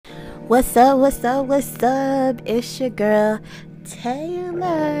What's up, what's up, what's up? It's your girl, Taylor.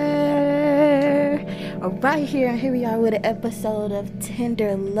 Right here, and here we are with an episode of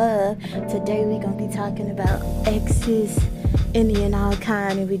Tender Love. Today we're going to be talking about exes, any and all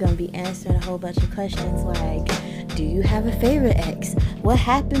kind, and we're going to be answering a whole bunch of questions like, do you have a favorite ex? What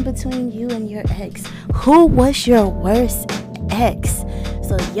happened between you and your ex? Who was your worst ex?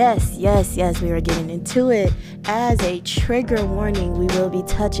 So yes, we are getting into it. As a trigger warning, we will be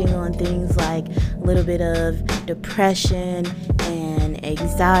touching on things like a little bit of depression and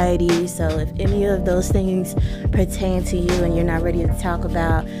anxiety. So if any of those things pertain to you and you're not ready to talk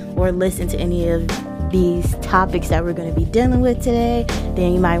about or listen to any of these topics that we're going to be dealing with today,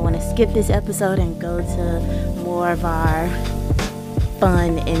 then you might want to skip this episode and go to more of our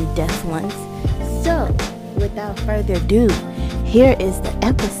fun in-depth ones. So without further ado, here is the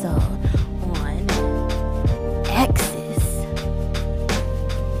episode on exes.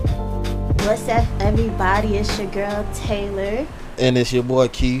 What's up, everybody? It's your girl, Taylor. And it's your boy,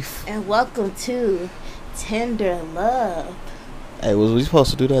 Keith. And welcome to Tender Love. Hey, was we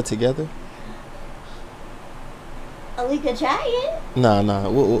supposed to do that together? Oh, we could try it. Nah.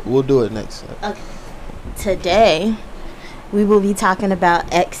 We'll do it next time. Okay. Today, we will be talking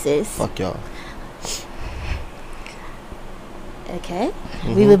about exes. Fuck y'all. Okay.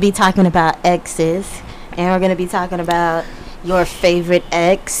 We will be talking about exes, and we're going to be talking about your favorite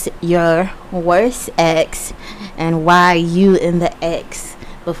ex, your worst ex, and why you and the ex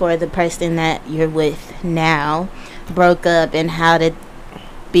before the person that you're with now broke up, and how did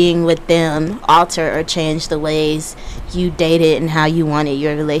being with them alter or change the ways you dated and how you wanted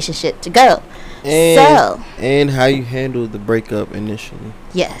your relationship to go. And how you handled the breakup initially.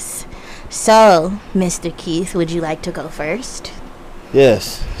 Yes. So, Mr. Keith, would you like to go first?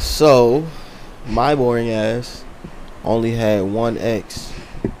 Yes. So, my boring ass only had one ex.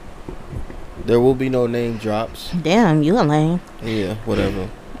 There will be no name drops. Damn, you a lame. Yeah, whatever.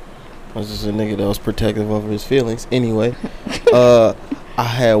 I was just a nigga that was protective over his feelings. Anyway, I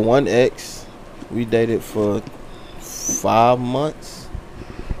had one ex. We dated for 5 months.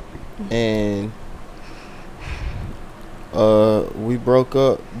 And we broke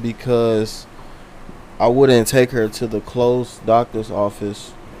up because I wouldn't take her to the closed doctor's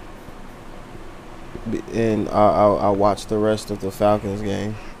office, and I watched the rest of the Falcons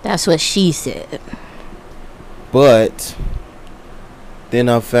game. That's what she said. But then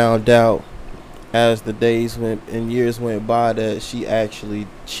I found out as the days went and years went by that she actually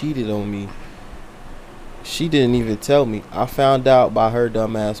cheated on me. She didn't even tell me. I found out by her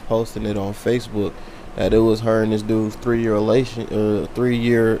dumbass posting it on Facebook that it was her and this dude's 3-year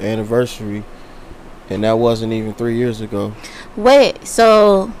anniversary. And that wasn't even 3 years ago. Wait,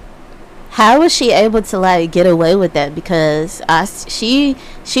 so how was she able to like get away with that? Because she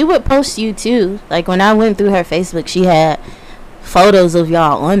would post you too. Like when I went through her Facebook, she had photos of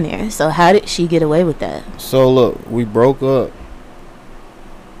y'all on there. So how did she get away with that? So look, we broke up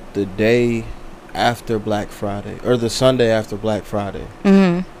the day after Black Friday, or the Sunday after Black Friday.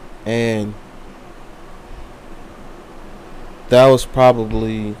 And that was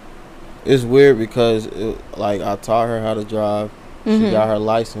probably... It's weird because, I taught her how to drive. She got her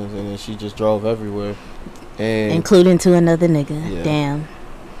license, and then she just drove everywhere. And including to another nigga. Yeah. Damn.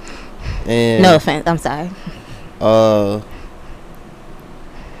 And no offense. I'm sorry.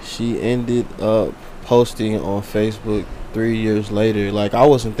 She ended up posting on Facebook 3 years later. Like, I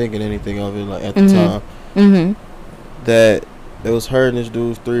wasn't thinking anything of it at the time. That it was her and this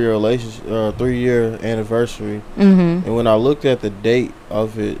dude's 3-year anniversary. And when I looked at the date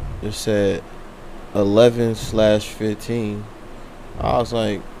of it, it said 11/15. I was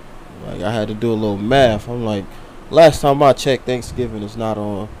like I had to do a little math. I'm like, last time I checked, Thanksgiving is not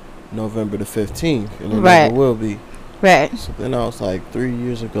on November the 15th, and it never will be. Right. So then I was like, 3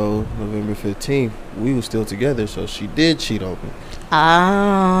 years ago, November 15th, we were still together, so she did cheat on me.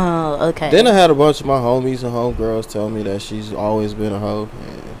 Oh, okay. Then I had a bunch of my homies and homegirls tell me that she's always been a hoe,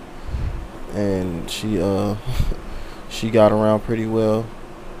 and she got around pretty well,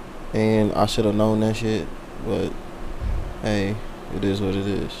 and I should have known that shit, but hey, it is what it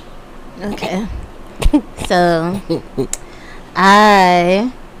is. Okay. So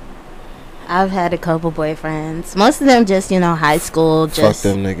I've had a couple boyfriends. Most of them just, high school. Fuck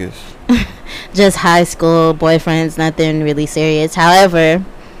them niggas. Just high school boyfriends, nothing really serious. However,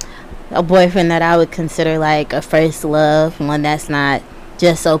 a boyfriend that I would consider like a first love, one that's not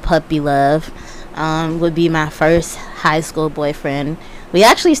just so puppy love, would be my first high school boyfriend. We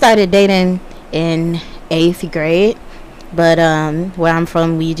actually started dating in 8th grade, but where I'm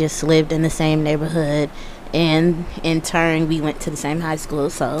from, we just lived in the same neighborhood and in turn we went to the same high school,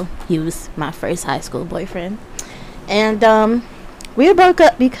 so he was my first high school boyfriend. And we broke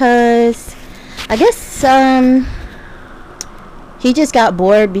up because I guess he just got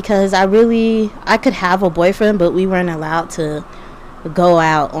bored, because I could have a boyfriend, but we weren't allowed to go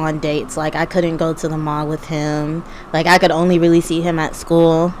out on dates. Like, I couldn't go to the mall with him. Like, I could only really see him at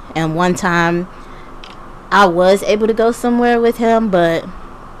school. And one time I was able to go somewhere with him, but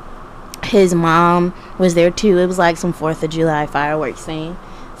his mom was there too. It was like some 4th of July fireworks thing.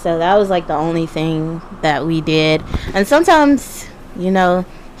 So that was like the only thing that we did. And sometimes, you know,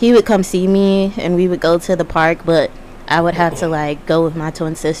 he would come see me and we would go to the park, but I would have to like go with my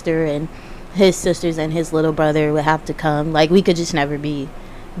twin sister, and his sisters and his little brother would have to come. Like, we could just never be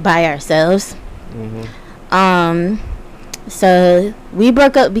by ourselves. So we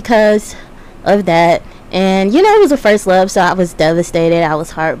broke up because of that. And, you know, it was a first love, so I was devastated. I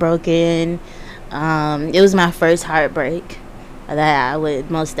was heartbroken. It was my first heartbreak, that I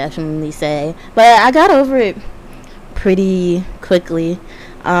would most definitely say. But I got over it pretty quickly.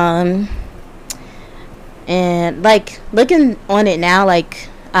 And, like, looking on it now, like,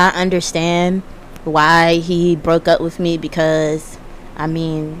 I understand why he broke up with me, because, I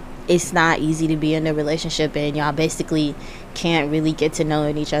mean, it's not easy to be in a relationship and y'all basically can't really get to know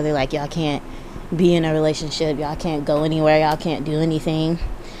each other. Like, y'all can't be in a relationship, y'all can't go anywhere, y'all can't do anything.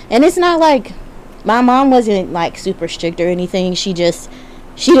 And it's not like my mom wasn't like super strict or anything. She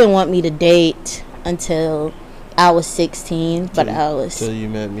didn't want me to date until I was 16, but till you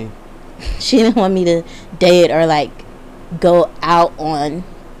met me. She didn't want me to date or like go out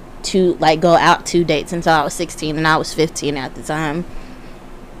to dates until I was 16, and I was 15 at the time.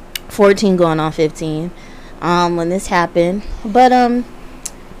 14 going on 15 when this happened. But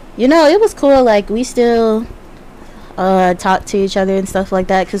you know, it was cool. Like, we still talked to each other and stuff like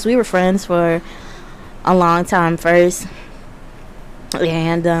that, because we were friends for a long time first.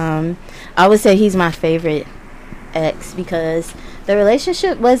 And I would say he's my favorite ex, because the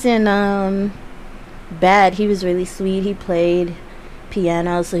relationship wasn't bad. He was really sweet. He played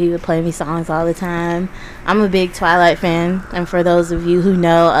piano, so he would play me songs all the time. I'm a big Twilight fan, and for those of you who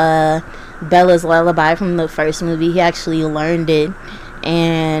know Bella's Lullaby from the first movie, he actually learned it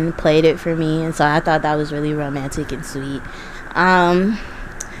and played it for me, and so I thought that was really romantic and sweet.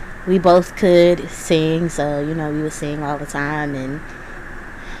 We both could sing, so, you know, we would sing all the time and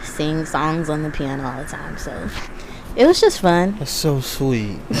sing songs on the piano all the time, so it was just fun. That's so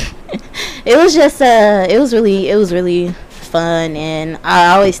sweet. It was just it was really fun. And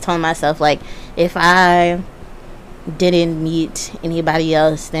I always told myself, like, if I didn't meet anybody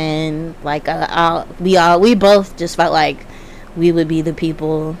else, then like we both just felt like we would be the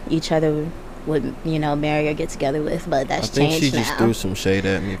people each other would, you know, marry or get together with. But that's changed now. I think she just threw some shade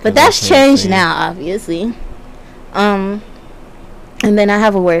at me. But that's changed now, obviously. And then I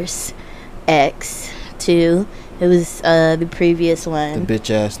have a worse ex too. It was the previous one. The bitch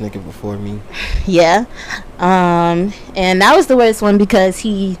ass nigga before me. Yeah. And that was the worst one, because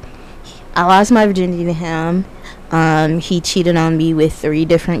I lost my virginity to him. He cheated on me with 3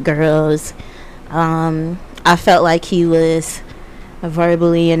 different girls. I felt like he was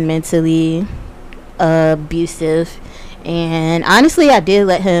verbally and mentally abusive. And honestly, I did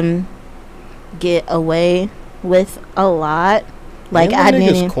let him get away with a lot. Like, I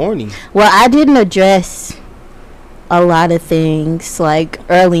didn't. Corny. Well, I didn't address a lot of things like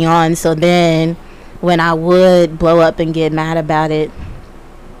early on, so then when I would blow up and get mad about it,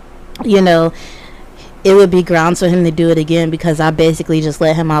 you know, it would be grounds for him to do it again, because I basically just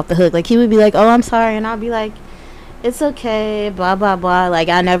let him off the hook. Like, he would be like, oh, I'm sorry, and I'll be like, it's okay, blah blah blah. Like,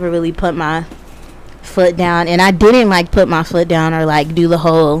 I never really put my foot down, and I didn't like put my foot down or like do the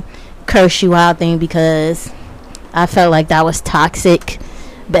whole curse you out thing, because I felt like that was toxic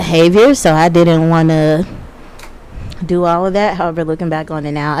behavior, so I didn't want to do all of that. However, looking back on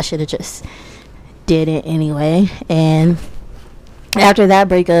it now, I should have just did it anyway. And after that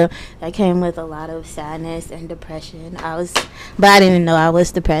breakup, that came with a lot of sadness and depression. But I didn't know I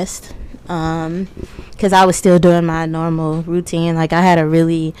was depressed, because I was still doing my normal routine. Like, I had a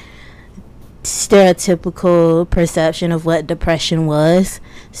really stereotypical perception of what depression was,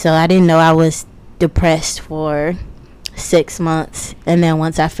 so I didn't know I was depressed for 6 months. And then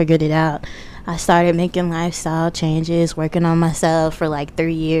once I figured it out, I started making lifestyle changes, working on myself for like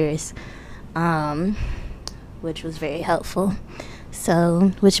 3 years, which was very helpful.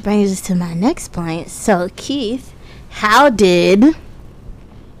 So, which brings us to my next point. So, Keith, how did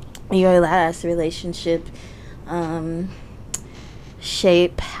your last relationship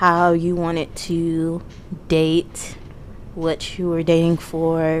shape how you wanted to date, what you were dating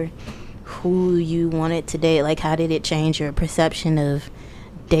for, who you wanted to date? Like, how did it change your perception of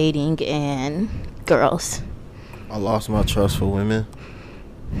dating and girls? I lost my trust for women.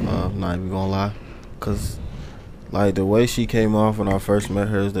 Not even gonna lie, cause like the way she came off when I first met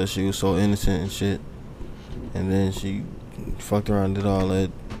her is that she was so innocent and shit, and then she fucked around and did all that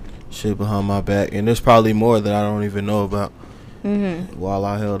shit behind my back, and there's probably more that I don't even know about. While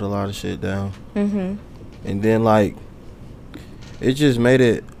I held a lot of shit down, and then like it just made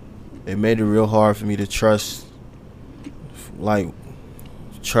it real hard for me to trust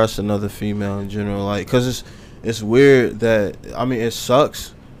another female in general, like, cause it's weird that, I mean, it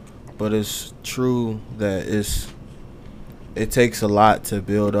sucks, but it's true that it takes a lot to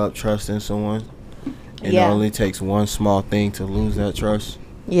build up trust in someone, and it only takes one small thing to lose that trust.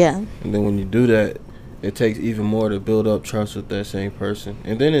 And then when you do that, it takes even more to build up trust with that same person,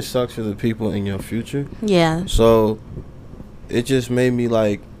 and then it sucks for the people in your future. So it just made me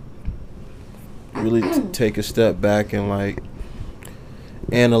like really take a step back and like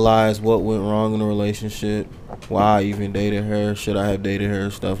analyze what went wrong in the relationship, why I even dated her, should I have dated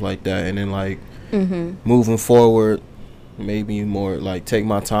her, stuff like that, and then like moving forward, maybe more like take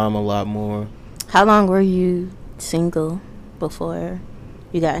my time a lot more. How long were you single before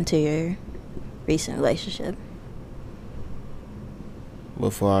you got into your recent relationship?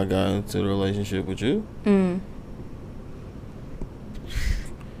 Before I got into the relationship with you?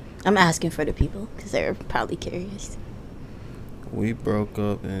 I'm asking for the people because they're probably curious. We broke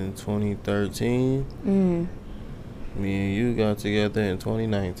up in 2013. Me and you got together in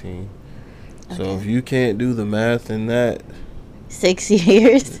 2019. Okay. So if you can't do the math in that, 6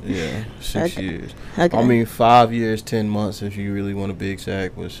 years? Yeah, 6 years. Okay. I mean, 5 years, 10 months if you really want to be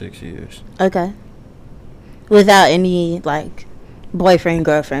exact, but 6 years. Okay. Without any, like,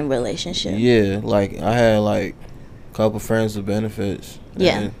 boyfriend-girlfriend relationship? Yeah, like, I had, like, a couple friends with benefits.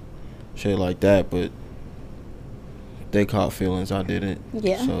 And shit like that, but they caught feelings. I didn't.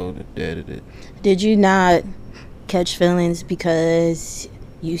 Yeah. So they did it. Did you not catch feelings because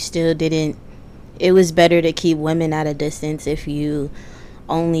you still didn't? It was better to keep women at a distance if you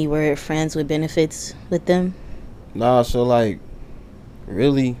only were friends with benefits with them? Nah, so like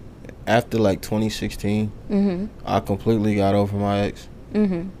really after like 2016, I completely got over my ex.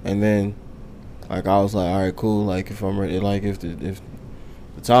 And then like I was like, all right, cool. Like if I'm ready, like if the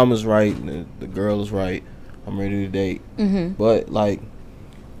time is right, and the girl is right, I'm ready to date. But like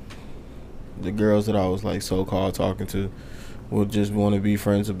the girls that I was like so-called talking to would just want to be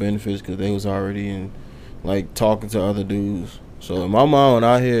friends with benefits because they was already in like talking to other dudes. So in my mind, when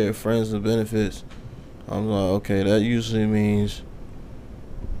I hear friends with benefits, I'm like, okay, that usually means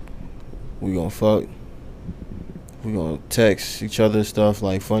we gonna fuck, we gonna text each other stuff,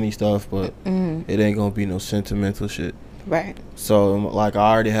 like funny stuff, but it ain't gonna be no sentimental shit. Right. So like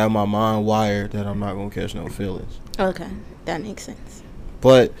I already have my mind wired that I'm not gonna catch no feelings. Okay, that makes sense.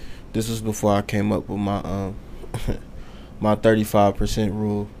 But this was before I came up with my my 35%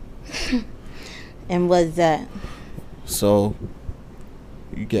 rule. And what's that? So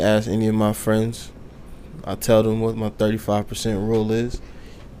you can ask any of my friends. I tell them what my 35% rule is.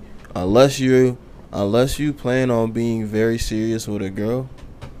 Unless you plan on being very serious with a girl,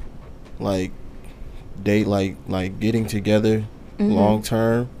 like date, like getting together long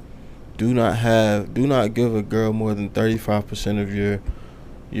term, do not give a girl more than 35% of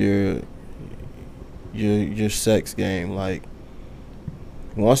your sex game. Like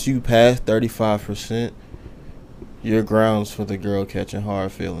once you pass 35%, you're grounds for the girl catching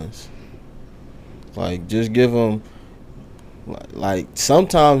hard feelings. Like just give them, like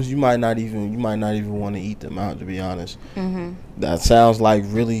sometimes you might not even want to eat them out, to be honest. That sounds like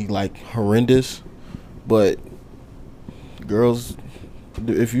really like horrendous, but girls,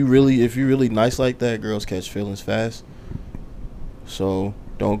 if you really nice like that, girls catch feelings fast. So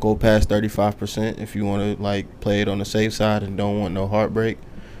don't go past 35% if you want to like play it on the safe side and don't want no heartbreak.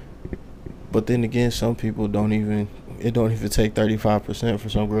 But then again, some people it don't even take 35% for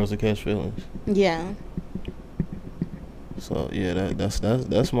some girls to catch feelings. Yeah. So yeah,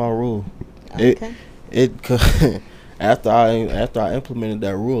 that's my rule. Okay. After I implemented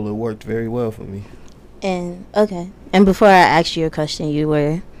that rule, it worked very well for me. And okay. And before I asked you a question, you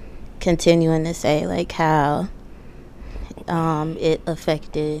were continuing to say like how it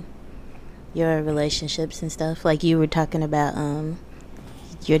affected your relationships and stuff. Like you were talking about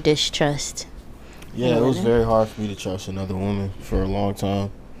your distrust. Yeah, it was very hard for me to trust another woman for a long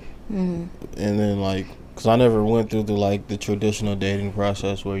time. And then like, cause I never went through the traditional dating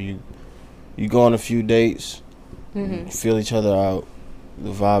process where you go on a few dates, feel each other out, the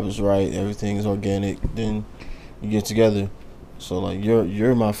vibe is right, everything is organic, then you get together. So like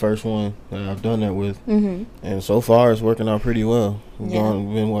you're my first one that I've done that with, Mhm. and so far it's working out pretty well. We've Yeah.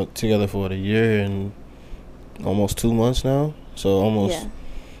 been together for a year and almost 2 months now. So Yeah.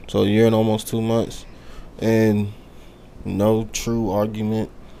 a year and almost 2 months, and no true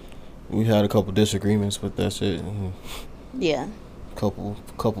argument. We had a couple disagreements, but that's it. Yeah. Couple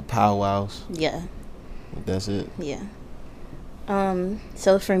powwows. Yeah. That's it. Yeah.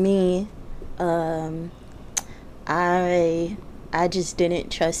 So for me, um, I just didn't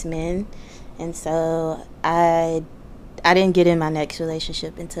trust men, and so I didn't get in my next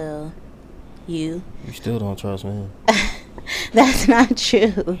relationship until you. You still don't trust me. That's not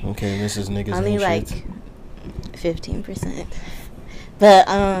true. Okay, this is niggas Only ain't like shit. 15%. But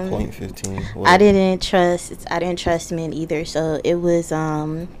Point 15. I didn't trust men either, so it was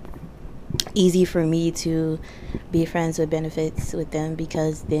easy for me to be friends with benefits with them,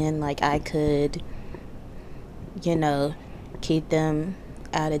 because then like I could, you know, keep them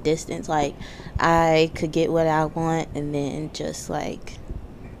at a distance. Like I could get what I want and then just like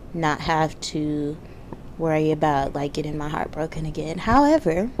not have to worry about like getting my heart broken again.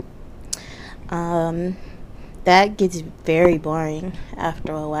 However, that gets very boring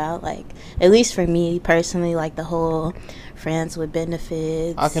after a while. Like, at least for me personally, like the whole friends with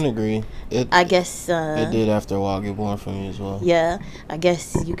benefits. I can agree. I guess it did after a while get boring for me as well. Yeah, I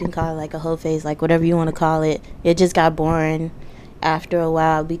guess you can call it like a whole phase, like whatever you want to call it. It just got boring after a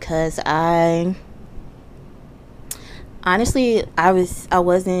while, because honestly, I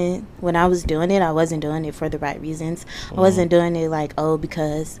wasn't when I was doing it, I wasn't doing it for the right reasons. I wasn't doing it like, oh,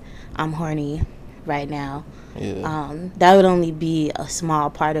 because I'm horny right now. Yeah. That would only be a small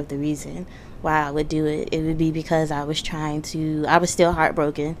part of the reason why I would do it. It would be because I was still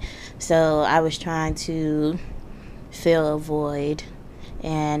heartbroken, so I was trying to fill a void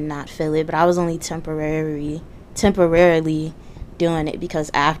and not fill it. But I was only temporarily doing it, because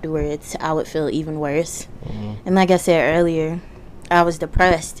afterwards I would feel even worse. And like I said earlier, I was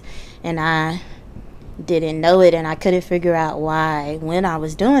depressed and I didn't know it, and I couldn't figure out why, when I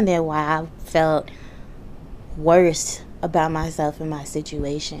was doing that, why I felt worse about myself and my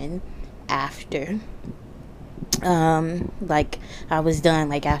situation after. Like I was done,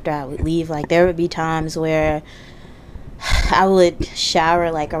 like after I would leave, like there would be times where I would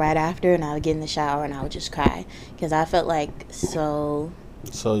shower like right after, and I would get in the shower and I would just cry, because I felt like so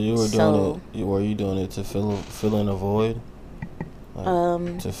you were doing it. Were you doing it to fill in a void?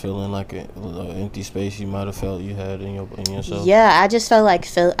 Like, to fill in like an empty space you might have felt you had in yourself. Yeah, I just felt like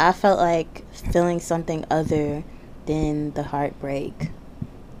feeling something other than the heartbreak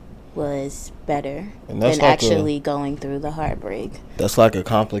was better than like actually going through the heartbreak. That's like a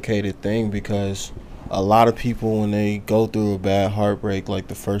complicated thing, because a lot of people, when they go through a bad heartbreak, like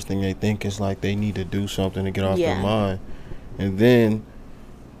the first thing they think is like they need to do something to get off their mind, and then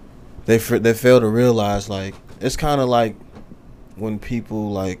they fail to realize, like, it's kind of like when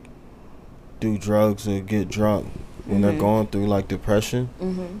people like do drugs or get drunk when they're going through like depression.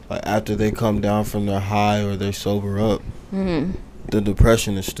 Like after they come down from their high or they sober up, the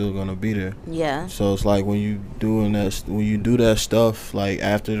depression is still gonna be there. Yeah. So it's like when you do that stuff, like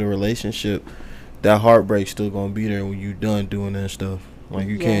after the relationship, that heartbreak's still gonna be there when you done doing that stuff. Like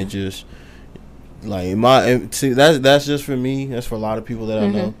you can't just like that's just for me. That's for a lot of people that I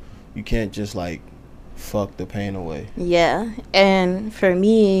know. You can't just like fuck the pain away. Yeah, and for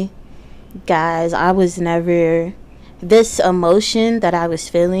me, guys, I was never this emotion that I was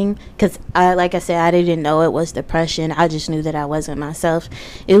feeling, because like I said, I didn't know it was depression. I just knew that I wasn't myself.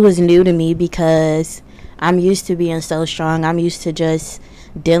 It was new to me because I'm used to being so strong. I'm used to just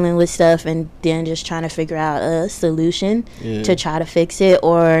dealing with stuff and then just trying to figure out a solution to try to fix it,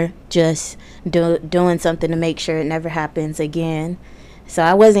 or just doing something to make sure it never happens again. So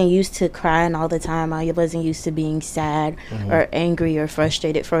I wasn't used to crying all the time. I wasn't used to being sad or angry or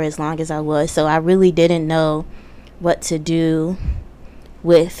frustrated for as long as I was. So I really didn't know what to do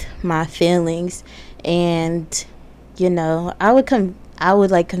with my feelings. And, you know, I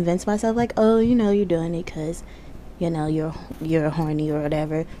would like convince myself like, oh, you know, you're doing it because, you know, you're horny or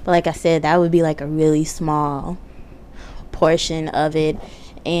whatever. But like I said, that would be like a really small portion of it.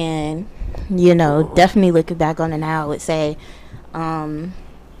 And, you know, definitely looking back on it now, I would say,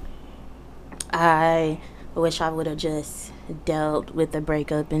 I wish I would have just dealt with the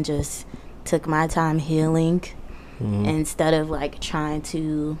breakup and just took my time healing instead of like trying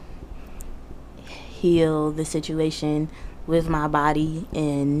to heal the situation with my body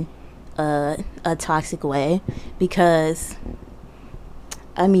in a toxic way. Because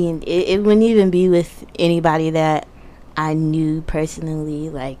I mean, it wouldn't even be with anybody that I knew personally.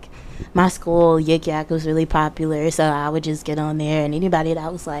 Like, my school, Yik Yak was really popular, so I would just get on there, and anybody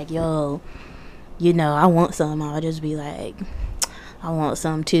that was like, yo, I want some, I would just be like, I want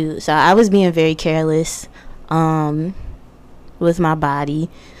some too. So I was being very careless with my body,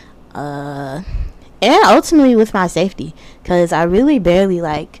 and ultimately with my safety, because I really barely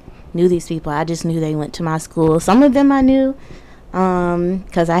knew these people. I just knew they went to my school. Some of them I knew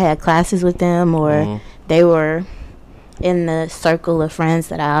because I had classes with them, or they were in the circle of friends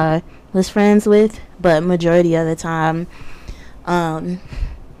that I was friends with, but majority of the time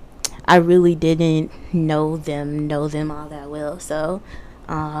I really didn't know them all that well. So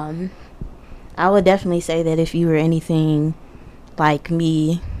I would definitely say that if you were anything like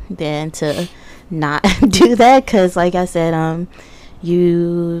me, then to not do that, because like I said,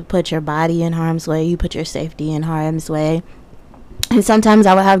 you put your body in harm's way, you put your safety in harm's way. And sometimes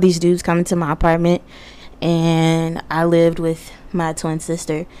I would have these dudes come into my apartment, and I lived with my twin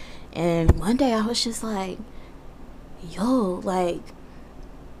sister, and one day I was just like, yo,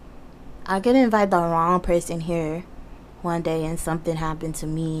 I could invite the wrong person here one day and something happened to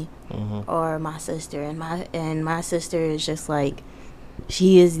me or my sister, and my sister is just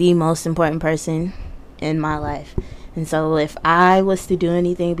she is the most important person in my life. And so if I was to do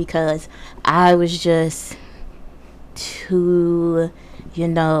anything because I was just too,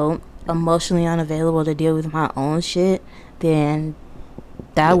 emotionally unavailable to deal with my own shit, then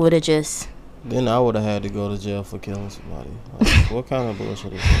that would have just... Then I would have had to go to jail for killing somebody. What kind of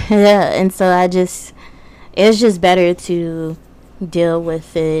bullshit is that? Yeah, and so it's just better to deal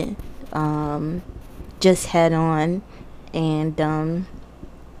with it just head on. And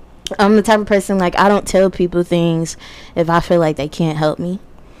I'm the type of person, I don't tell people things if I feel like they can't help me.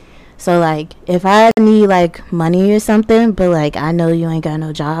 So if I need money or something, but I know you ain't got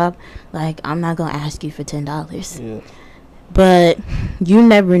no job, I'm not gonna ask you for $10. Yeah. But you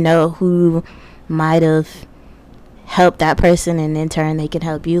never know who might have helped that person, and in turn they can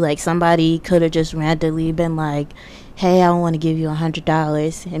help you. Somebody could have just randomly been hey, I want to give you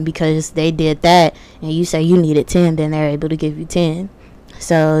 $100, and because they did that and you say you needed 10, then they're able to give you 10.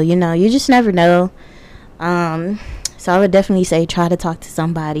 So you just never know. So I would definitely say try to talk to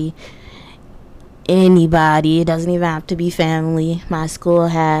somebody, anybody. It doesn't even have to be family. My school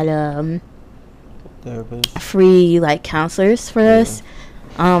had free counselors for us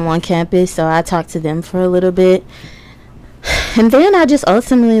on campus, so I talked to them for a little bit. And then I just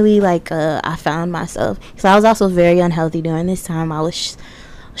ultimately I found myself, because I was also very unhealthy during this time. I was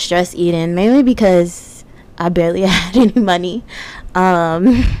stress eating, mainly because I barely had any money,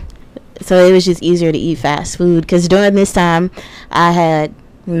 so it was just easier to eat fast food. Because during this time I had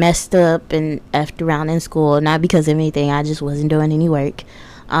messed up and effed around in school, not because of anything, I just wasn't doing any work.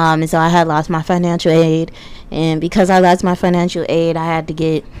 And so I had lost my financial aid, and because I lost my financial aid, I had to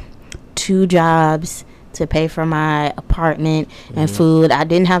get 2 jobs to pay for my apartment and food. I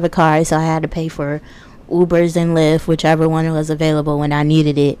didn't have a car, so I had to pay for Ubers and Lyft, whichever one was available when I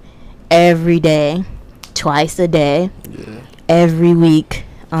needed it, every day, twice a day, every week.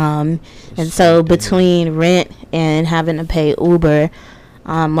 And so between rent and having to pay Uber,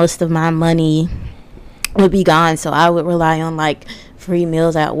 most of my money would be gone. So I would rely on free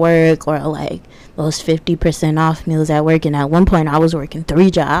meals at work, or those 50% off meals at work. And at one point I was working 3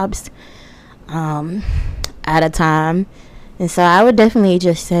 jobs at a time. And so I would definitely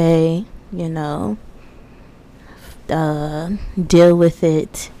just say, deal with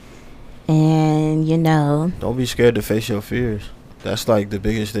it, and don't be scared to face your fears. That's the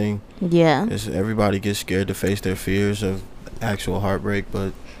biggest thing. Yeah, is everybody gets scared to face their fears of actual heartbreak,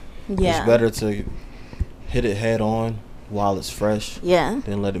 but it's better to hit it head on while it's fresh,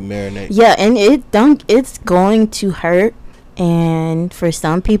 then let it marinate. Yeah, and it's going to hurt, and for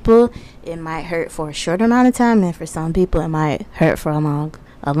some people it might hurt for a short amount of time, and for some people it might hurt for a long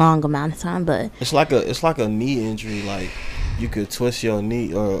amount of time. But it's like a knee injury. You could twist your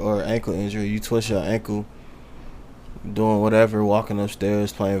knee, or ankle injury. You twist your ankle doing whatever, walking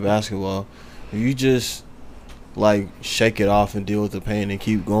upstairs, playing basketball. If you just shake it off and deal with the pain and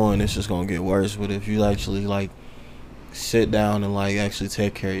keep going, it's just gonna get worse. But if you actually sit down and actually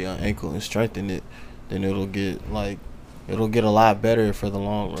take care of your ankle and strengthen it, then it'll get a lot better for the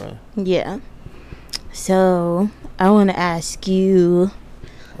long run. Yeah. So I want to ask you,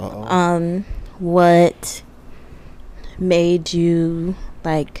 what made you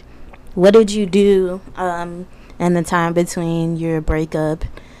what did you do in the time between your breakup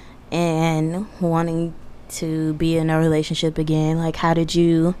and wanting to be in a relationship again? How did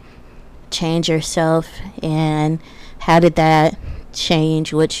you change yourself, and how did that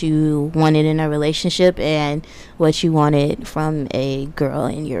change what you wanted in a relationship and what you wanted from a girl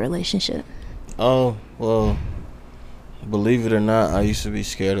in your relationship? Oh, well, believe it or not, I used to be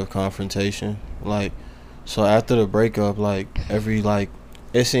scared of confrontation. Like, so after the breakup, like,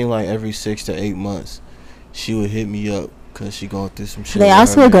 it seemed like every 6 to 8 months, she would hit me up because she going through some shit. They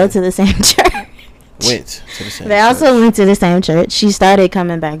also go to the same church. Went to the same They church. also went to the same church. She started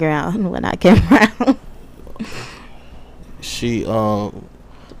coming back around when I came around. She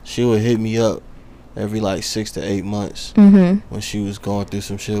would hit me up every like 6 to 8 months when she was going through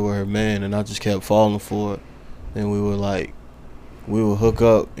some shit with her man, and I just kept falling for it. Then we would hook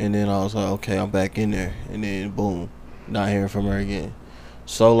up, and then I was like, okay, I'm back in there, and then boom, not hearing from her again.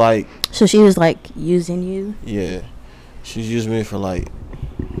 So like, so she was like using you. Yeah, she's using me for like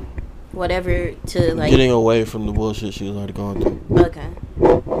whatever to like getting away from the bullshit she was already going through. Okay.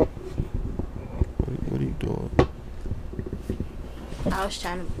 What are you doing? I was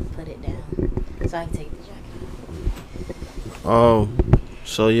trying to put it down so I can take the jacket off.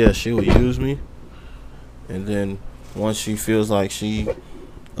 So yeah, she would use me, and then once she feels like she's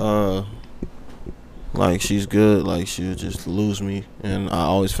good, like she would just lose me, and I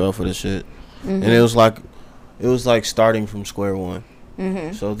always fell for this shit. And it was like starting from square one.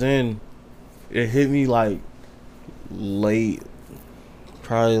 So then it hit me like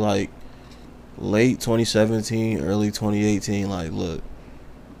probably late 2017, early 2018. Like, look,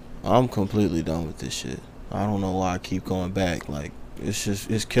 I'm completely done with this shit. I don't know why I keep going back. Like,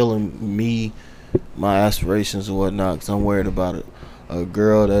 it's killing me, my aspirations and whatnot, because I'm worried about a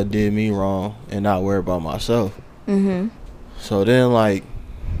girl that did me wrong and not worried about myself. So then, like,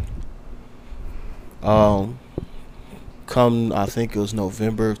 come, I think it was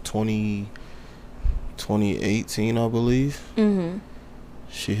November 2018, I believe.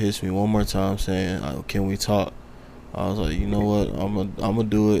 She hits me one more time saying, can we talk? I was like, you know what, I'm gonna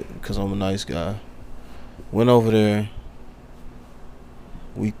do it because I'm a nice guy. Went over there.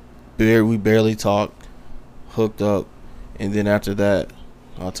 We barely talked, hooked up, and then after that,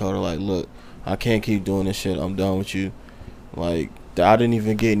 I told her, like, look, I can't keep doing this shit. I'm done with you. Like, I didn't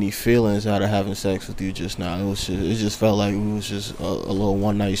even get any feelings out of having sex with you just now. It just felt like it was just a little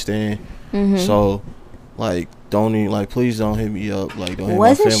one night stand. So, like, please don't hit me up. Like, don't hit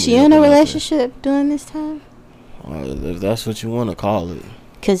my family. Wasn't she in a relationship during this time? If that's what you want to call it.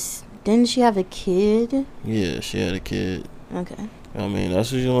 Cause didn't she have a kid? Yeah, she had a kid. Okay. I mean,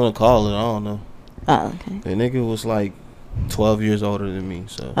 that's what you want to call it. I don't know. Oh, okay. The nigga was like 12 years older than me,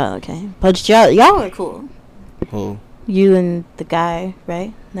 so. Oh, okay. But y'all were cool. Who? You and the guy,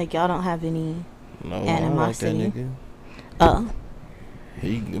 right? Like, y'all don't have any animosity. I don't like that nigga. Oh.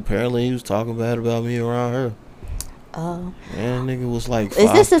 He was talking bad about me around her. Oh. And that nigga was like 5'3".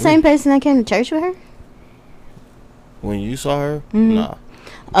 Is this the same person that came to church with her? When you saw her? Nah.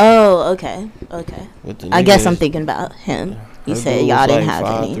 Oh, okay. Okay. I guess I'm thinking about him. You said y'all didn't have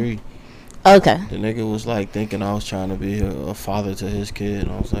any. Okay. The nigga was like thinking I was trying to be a father to his kid,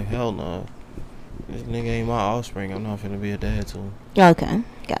 and I was like, hell no. This nigga ain't my offspring. I'm not finna be a dad to him. Okay.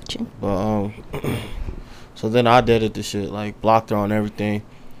 Gotcha. But, so then I did the shit, like, blocked her on everything.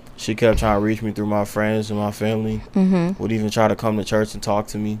 She kept trying to reach me through my friends and my family. Would even try to come to church and talk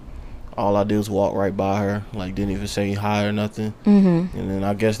to me. All I did was walk right by her, like, didn't even say hi or nothing. And then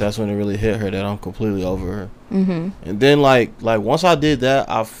I guess that's when it really hit her that I'm completely over her. And then, like once I did that,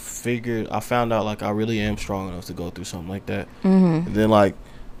 I found out, like, I really am strong enough to go through something like that. And then, like,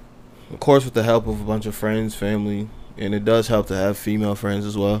 of course, with the help of a bunch of friends, family, and it does help to have female friends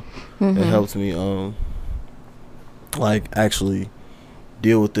as well. It helps me, like, actually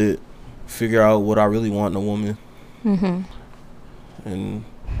deal with it, figure out what I really want in a woman. And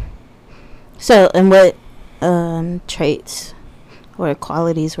so, and what traits or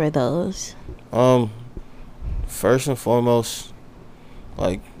qualities were those? First and foremost,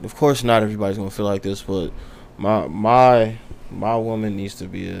 like, of course, not everybody's gonna feel like this, but my woman needs to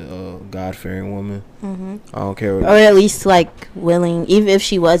be a God-fearing woman. I don't care what, or at least like willing, even if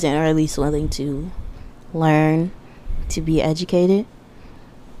she wasn't, or at least willing to learn, to be educated.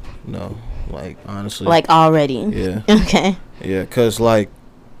 No, like, honestly, like, already. Yeah. Okay. Yeah, cause like,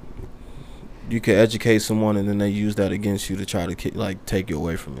 you can educate someone and then they use that against you to try to like take you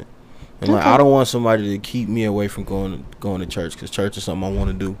away from it. And like, I don't want somebody to keep me away from going to church, because church is something I want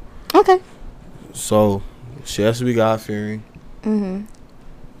to do. Okay. So she has to be God-fearing.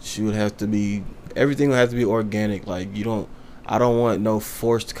 She would have to be, everything would have to be organic. Like, I don't want no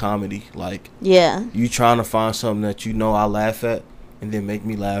forced comedy. Like, yeah, you trying to find something that you know I laugh at and then make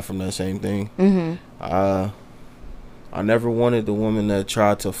me laugh from that same thing. I never wanted the woman that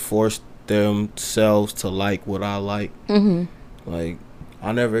tried to force themselves to like what I like. Like,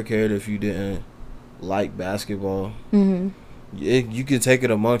 I never cared if you didn't like basketball. Mhm. You can take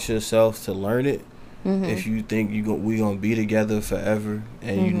it amongst yourself to learn it. Mhm. If you think we gonna be together forever,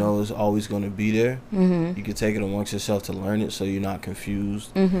 and you know it's always gonna be there, you can take it amongst yourself to learn it, so you're not confused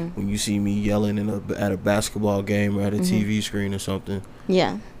when you see me yelling at a basketball game or at a TV screen or something.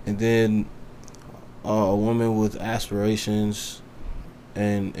 Yeah. And then a woman with aspirations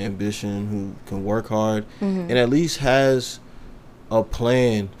and ambition who can work hard and at least has a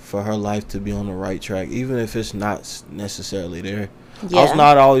plan for her life to be on the right track, even if it's not necessarily there. Yeah. I was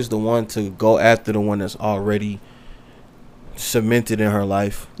not always the one to go after the one that's already cemented in her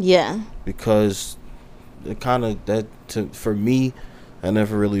life. Yeah. Because it kind of, for me, that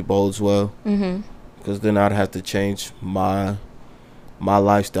never really bodes well. Because then I'd have to change my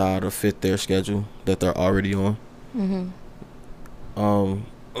lifestyle to fit their schedule that they're already on. And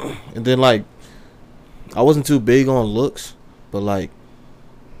then, like, I wasn't too big on looks, but, like,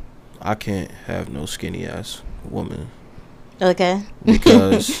 I can't have no skinny ass woman. Okay.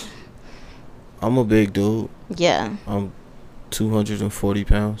 Because I'm a big dude. Yeah. I'm 240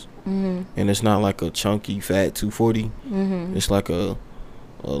 pounds. And it's not like a chunky, fat 240. It's like a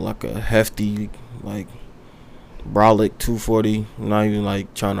hefty, like, brolic 240. I'm not even,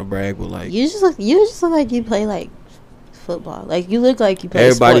 like, trying to brag, but, like, You just look like you play, like, football. Like, you look like you play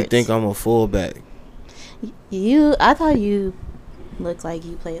everybody sports. think I'm a fullback. I thought you looked like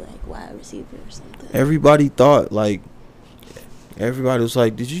you played, like, wide receiver or something. Everybody thought, like, everybody was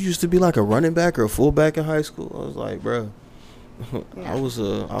like, did you used to be like a running back or a fullback in high school? I was like, bro, I was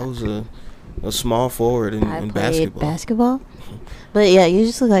a small forward in basketball. But yeah, you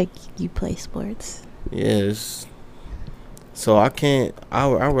just look like you play sports. Yes. So I can't.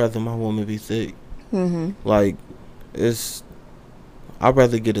 I'd rather my woman be thick. Like, I'd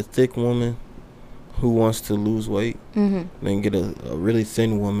rather get a thick woman who wants to lose weight than get a really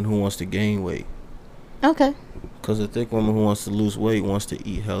thin woman who wants to gain weight. Okay. Because a thick woman who wants to lose weight wants to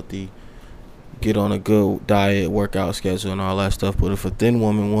eat healthy, get on a good diet, workout schedule, and all that stuff. But if a thin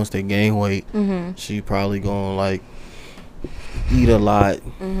woman wants to gain weight, she probably gonna, like, eat a lot,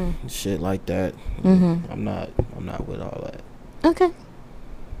 shit like that. I'm not with all that. Okay.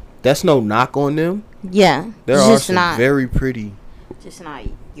 That's no knock on them. Yeah. There are some very pretty. Just not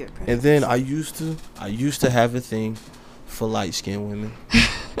your preference. And then I used to have a thing for light skinned women.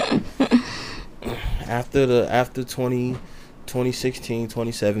 After 2016,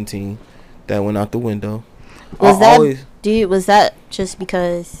 2017, that went out the window. Was that just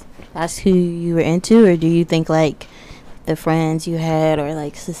because that's who you were into, or do you think, like, the friends you had or,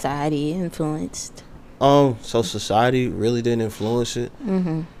 like, society influenced? So society really didn't influence it.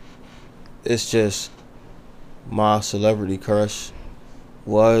 It's just my celebrity crush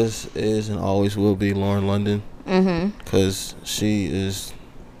is, and always will be Lauren London. Because she is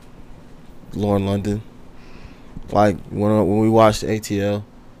Lauren London. Like, when we watched ATL,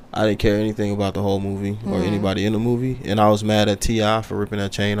 I didn't care anything about the whole movie or anybody in the movie, and I was mad at T.I. for ripping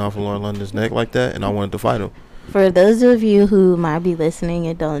that chain off of Lauren London's neck like that, and I wanted to fight him. For those of you who might be listening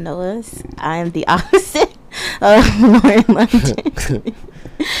and don't know us, I am the opposite of Lauren London.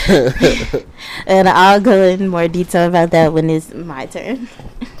 And I'll go in more detail about that when it's my turn.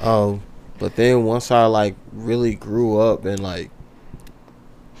 But then once I, like, really grew up and, like,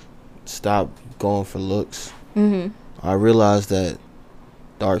 stopped going for looks, I realized that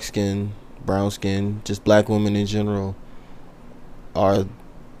dark skin, brown skin, just black women in general are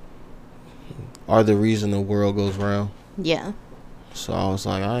the reason the world goes round. Yeah. So I was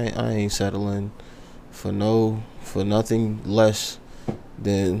like, I ain't settling for nothing less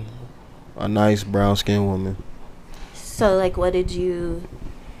than a nice brown skinned woman. So, like, what did you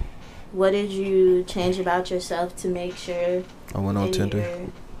change about yourself to make sure I went on Tinder.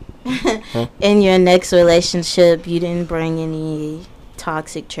 In your next relationship you didn't bring any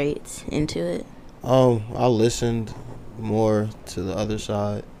toxic traits into it? I listened more to the other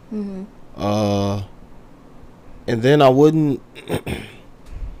side. And then I wouldn't.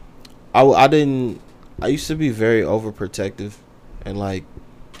 I used to be very overprotective and, like,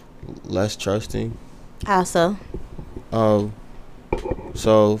 less trusting. How so?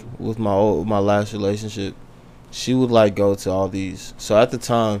 So with my last relationship, she would, like, go to all these. So at the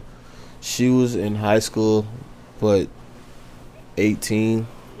time, she was in high school, but 18.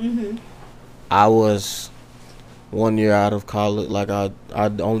 I was 1 year out of college. Like, I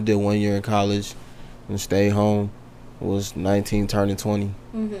only did 1 year in college and stayed home. Was 19 turning 20.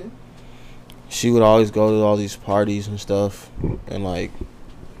 She would always go to all these parties and stuff, and, like,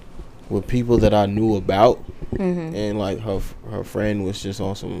 with people that I knew about, and, like, her friend was just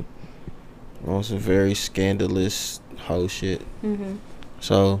on some very scandalous whole shit. Mhm.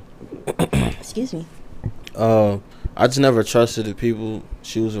 So, Excuse me. I just never trusted the people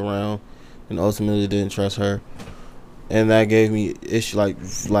she was around, and ultimately didn't trust her, and that gave me issue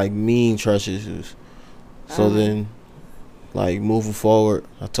like mean trust issues. So then, like moving forward,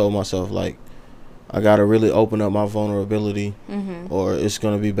 I told myself like I gotta really open up my vulnerability, or it's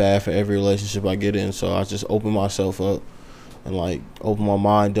gonna be bad for every relationship I get in. So I just opened myself up and like opened my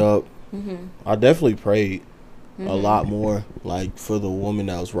mind up. I definitely prayed a lot more, like for the woman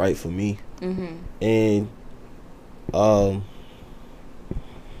that was right for me, and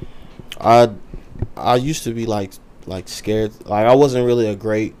I used to be like scared. Like I wasn't really a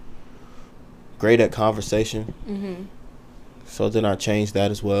great at conversation. So then I changed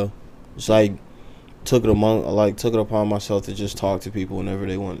that as well. It's like took it upon myself to just talk to people whenever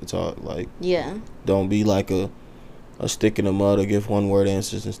they wanted to talk. Like don't be like a stick in the mud or give one word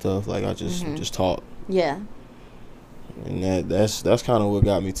answers and stuff. Like I just talk. Yeah. And that's kind of what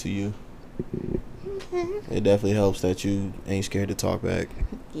got me to you. It definitely helps that you ain't scared to talk back.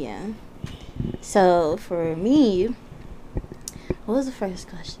 Yeah. So for me, what was the first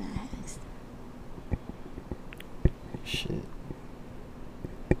question I asked? Shit.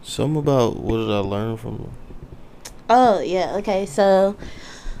 Something about what did I learn from? Oh yeah. Okay. So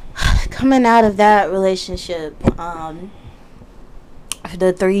coming out of that relationship,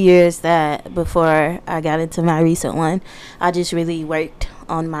 the 3 years that before I got into my recent one, I just really worked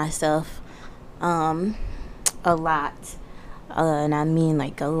on myself a lot, and I mean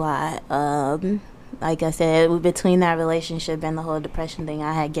like a lot. Like I said, between that relationship and the whole depression thing,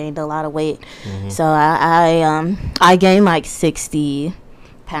 I had gained a lot of weight. So I gained like 60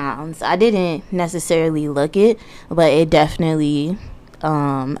 pounds. I didn't necessarily look it, but it definitely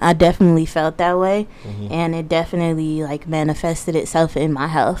I definitely felt that way, and it definitely like manifested itself in my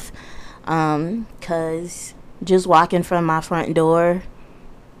health, cause just walking from my front door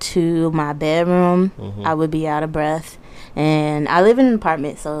to my bedroom, I would be out of breath. And I live in an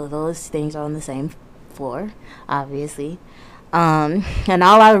apartment, so those things are on the same floor, obviously. And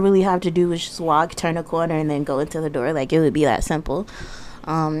all I would really have to do was just walk, turn a corner, and then go into the door. Like, it would be that simple.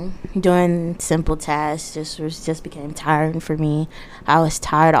 Doing simple tasks just became tiring for me. I was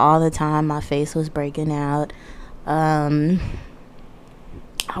tired all the time. My face was breaking out. I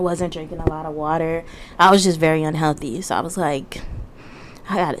wasn't drinking a lot of water. I was just very unhealthy. So I was like,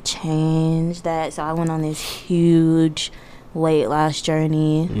 I gotta change that. So I went on this huge weight loss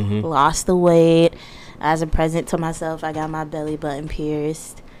journey, lost the weight. As a present to myself, I got my belly button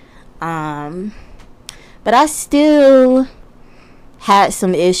pierced. But I still had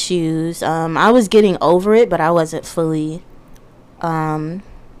some issues. I was getting over it, but I wasn't fully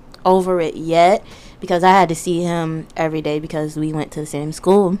over it yet, because I had to see him every day because we went to the same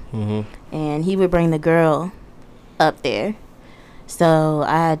school, and he would bring the girl up there. So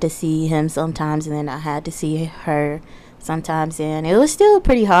I had to see him sometimes, and then I had to see her sometimes, and it was still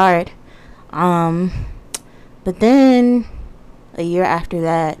pretty hard. But then a year after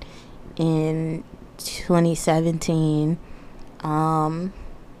that, in 2017, I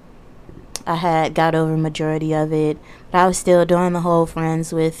had got over majority of it, but I was still doing the whole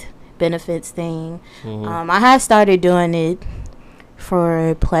friends with benefits thing. I had started doing it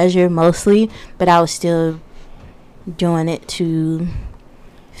for pleasure mostly, but I was still doing it to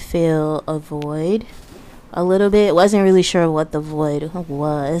fill a void a little bit. Wasn't really sure what the void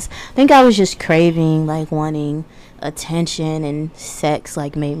was. I think I was just craving, like, wanting attention, and sex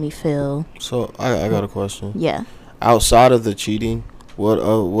like made me feel. So I got a question. Yeah. Outside of the cheating,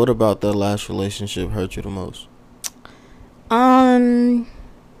 what about that last relationship hurt you the most?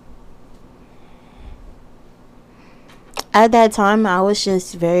 At that time, I was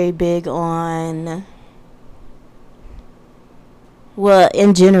just very big on, well,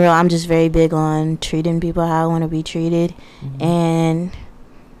 in general, I'm just very big on treating people how I want to be treated, and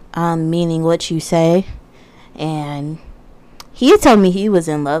meaning what you say. And he had told me he was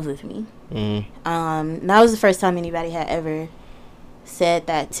in love with me. That was the first time anybody had ever said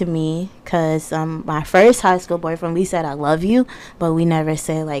that to me, because my first high school boyfriend, we said I love you, but we never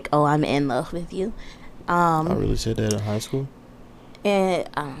said like, oh, I'm in love with you. I really said that in high school. And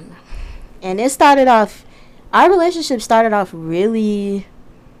it started off, our relationship started off really,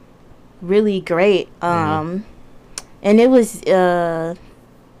 really great. And it was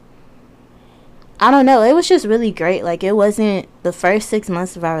I don't know, it was just really great. Like, it wasn't, the first 6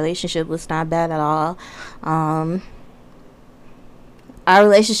 months of our relationship was not bad at all. Our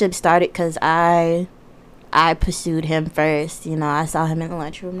relationship started because I pursued him first. You know, I saw him in the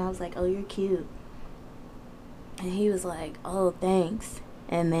lunchroom and I was like, oh, you're cute. And he was like, oh, thanks.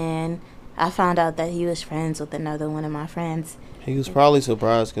 And then I found out that he was friends with another one of my friends. He was probably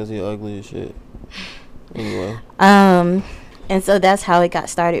surprised because he ugly as shit. Anyway. And so that's how it got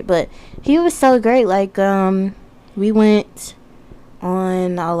started. But he was so great. Like, we went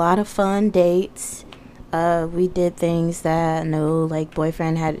on a lot of fun dates. We did things that no, like,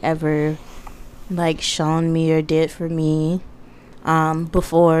 boyfriend had ever, like, shown me or did for me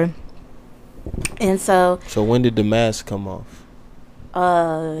before. And so when did the mask come off?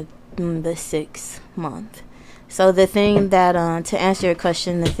 The 6th month. So the thing that to answer your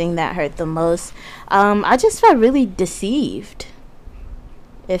question, the thing that hurt the most, I just felt really deceived,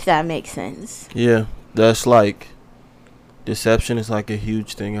 if that makes sense. Yeah, that's like, deception is like a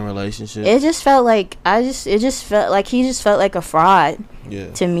huge thing in relationships. It just felt like he just felt like a fraud.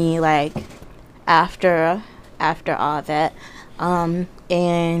 Yeah. To me, like, after all that,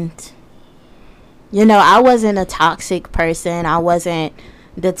 and you know, I wasn't a toxic person. I wasn't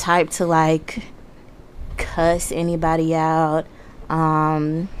the type to, like, cuss anybody out.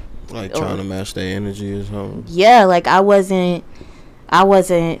 Like trying to match their energy or something. Yeah, like, I wasn't,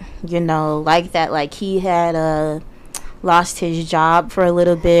 you know, like that. Like, he had lost his job for a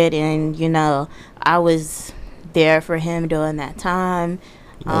little bit, and, you know, I was there for him during that time.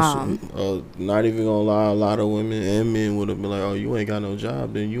 Not even gonna lie, a lot of women and men would have been like, "Oh, you ain't got no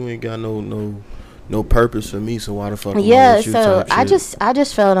job, then you ain't got no purpose for me, so why the fuck am I with you?" So I just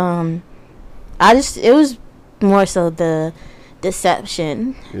felt it was more so the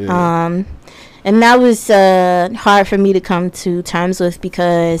deception. Yeah. And that was hard for me to come to terms with,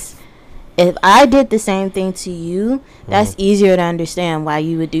 because if I did the same thing to you, that's easier to understand why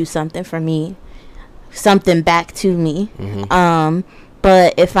you would do something for me, something back to me.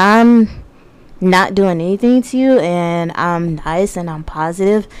 But if I'm not doing anything to you and I'm nice and I'm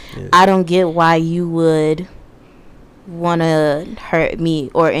positive, I don't get why you would want to hurt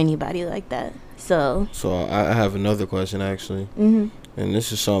me or anybody like that. So I have another question, actually. And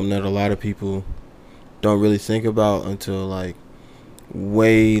this is something that a lot of people don't really think about until, like,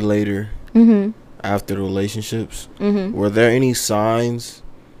 way later after the relationships. Were there any signs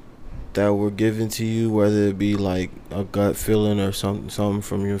that were given to you, whether it be like a gut feeling or something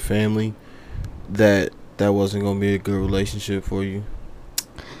from your family, that wasn't gonna be a good relationship for you?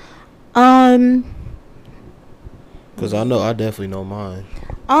 Because I definitely know mine.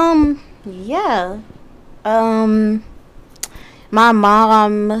 Yeah. My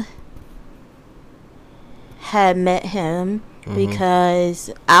mom had met him because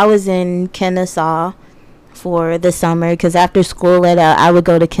I was in Kennesaw for the summer, because after school let out, I would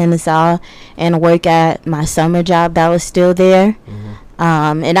go to Kennesaw and work at my summer job that was still there.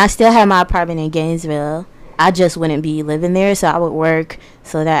 And I still had my apartment in Gainesville. I just wouldn't be living there, so I would work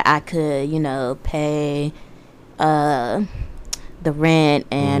so that I could, you know, pay the rent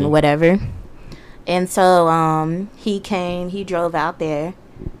and whatever. And so he drove out there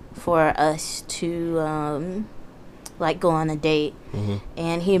for us to like go on a date.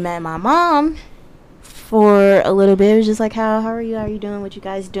 And he met my mom for a little bit. It was just like, how are you? How are you doing? What you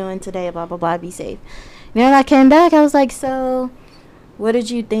guys doing today? Blah, blah, blah. Be safe. And then I came back. I was like, so what did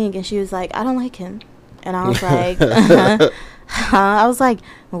you think? And she was like, I don't like him. And I was like, I was like,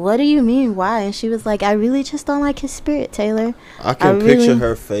 what do you mean? Why? And she was like, I really just don't like his spirit, Taylor. I can picture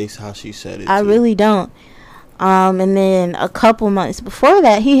her face, how she said it. I really don't. And then a couple months before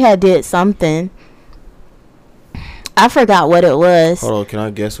that, he had did something. I forgot what it was. Hold on, can I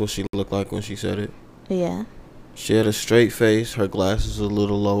guess what she looked like when she said it? Yeah. She had a straight face. Her glasses a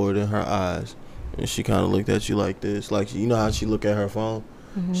little lower than her eyes, and she kind of looked at you like this, like, you know how she look at her phone.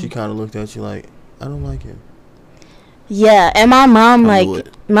 She kind of looked at you like, I don't like him. Yeah, and my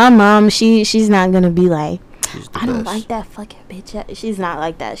mom, she's not gonna be like, I don't like that fucking bitch. She's not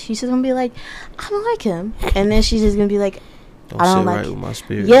like that. She's just gonna be like, I don't like him, and then she's just gonna be like, I don't like right with my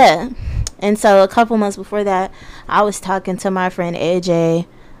spirit. Yeah. And so a couple months before that, I was talking to my friend AJ,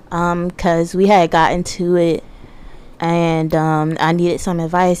 because we had gotten to it, and I needed some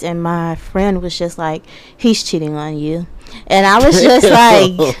advice, and my friend was just like, he's cheating on you. And I was just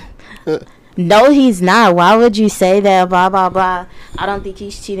like, no, he's not. Why would you say that? Blah, blah, blah. I don't think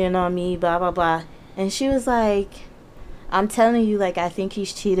he's cheating on me, blah, blah, blah. And she was like, I'm telling you, like, I think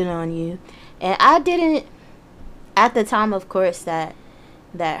he's cheating on you. And I didn't, at the time, of course, that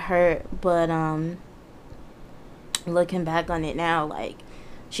hurt. But looking back on it now, like,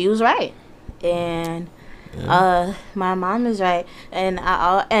 she was right. And my mom is right.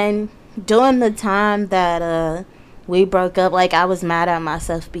 And during the time that we broke up, like, I was mad at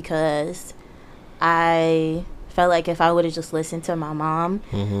myself because I felt like if I would have just listened to my mom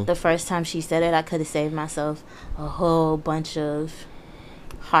the first time she said it, I could have saved myself a whole bunch of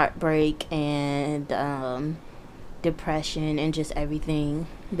heartbreak and depression and just everything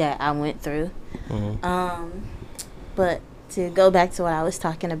that I went through. But to go back to what I was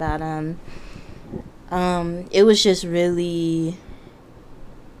talking about, it was just really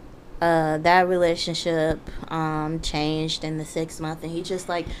that relationship changed in the 6 month, and he just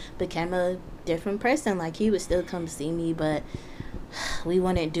like became a different person. Like, he would still come see me, but we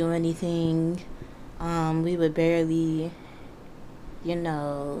wouldn't do anything. We would barely,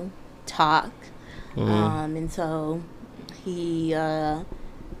 talk. And so he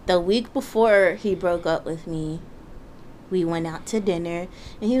the week before he broke up with me, we went out to dinner,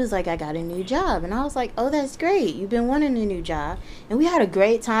 and he was like, I got a new job. And I was like, oh, that's great. You've been wanting a new job. And we had a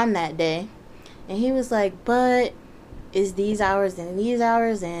great time that day. And he was like, but it's these hours and these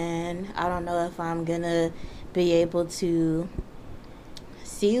hours, and I don't know if I'm going to be able to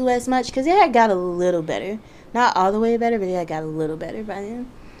see you as much. Because it had got a little better. Not all the way better, but it had got a little better by then.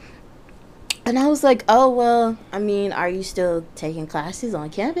 And I was like, oh, well, I mean, are you still taking classes on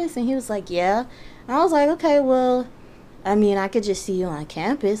campus? And he was like, yeah. And I was like, okay, well, I mean, I could just see you on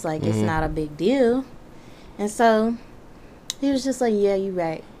campus. Like, it's not a big deal. And so he was just like, yeah, you're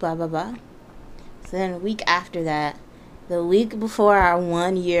right, blah, blah, blah. So then a week after that, the week before our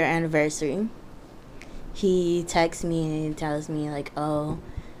 1 year anniversary, he texts me and tells me, like, oh,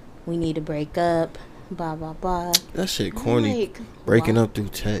 we need to break up, blah, blah, blah. That shit corny. Like, breaking why? Up through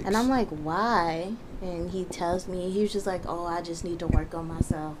text. And I'm like, why? And he tells me, he was just like, oh, I just need to work on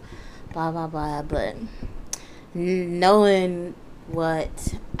myself, blah, blah, blah. But knowing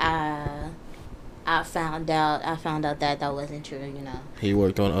what I found out that wasn't true, He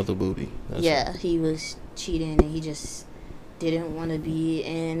worked on other booty. He was cheating, and he just didn't want to be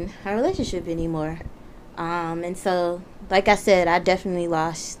in a relationship anymore. And so, like I said, I definitely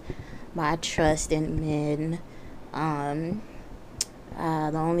lost my trust in men.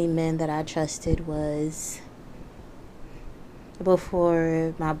 The only men that I trusted was,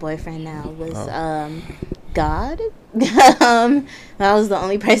 before my boyfriend now, was God. That was the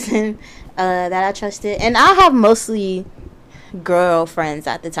only person that I trusted. And I have mostly girlfriends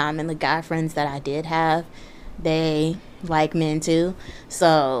at the time, and the guy friends that I did have, they like men too.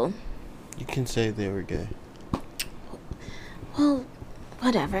 So you can say they were gay. Well,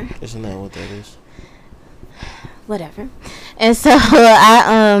 whatever. Isn't that what that is? Whatever. And so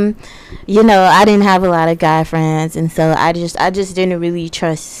I I didn't have a lot of guy friends, and so I just didn't really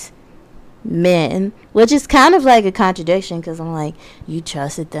trust men, which is kind of like a contradiction, because I'm like, you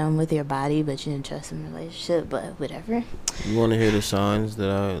trusted them with your body, but you didn't trust them in a relationship. But whatever. You want to hear the signs that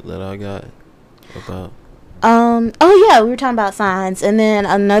I got about? Oh yeah, we were talking about signs, and then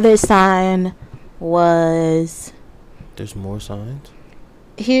another sign was, there's more signs?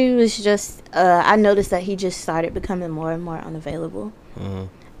 He was just I noticed that he just started becoming more and more unavailable.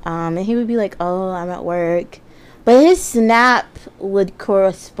 And he would be like, oh, I'm at work, but his snap would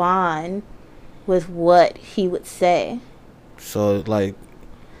correspond with what he would say. So, like...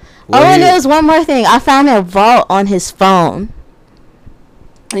 and there was one more thing. I found a vault on his phone.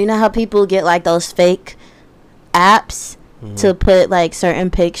 You know how people get, like, those fake apps to put, like,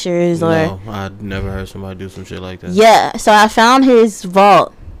 certain pictures? No, I'd never heard somebody do some shit like that. Yeah, so I found his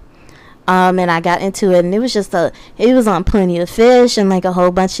vault. And I got into it, and it was just it was on Plenty of Fish and like a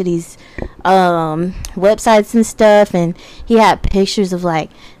whole bunch of these websites and stuff, and he had pictures of like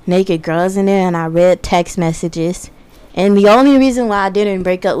naked girls in there, and I read text messages. And the only reason why I didn't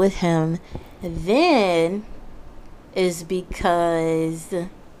break up with him then is because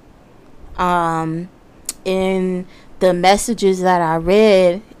in the messages that I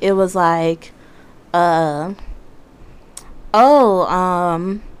read, it was like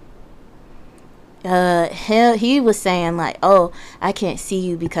he was saying like, oh, I can't see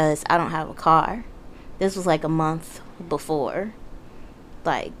you because I don't have a car. This was like a month before.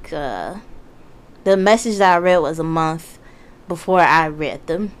 Like, the message that I read was a month before I read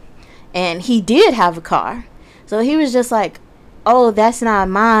them. And he did have a car. So he was just like, oh, that's not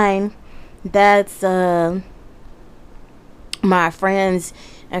mine. That's my friend's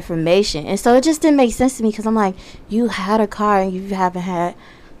information. And so it just didn't make sense to me, because I'm like, you had a car and you haven't had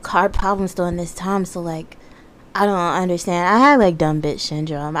car problems during this time. So like, I don't understand. I had like dumb bitch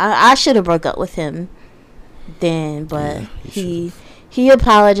syndrome. I should have broke up with him then, but yeah, he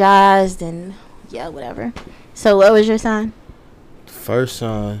apologized, and yeah, whatever. So what was your sign? First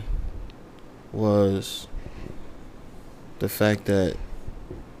sign was the fact that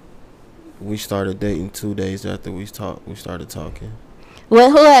we started dating 2 days after we started talking.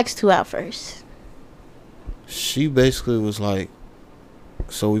 Well, who asked who out first? She basically was like,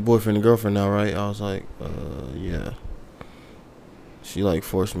 so we boyfriend and girlfriend now, right? I was like, yeah. She like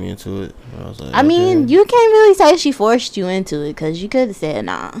forced me into it. I was like, I mean, you can't really say she forced you into it because you could have said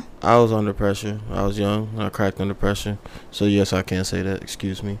nah. I was under pressure. I was young. I cracked under pressure. So yes, I can say that.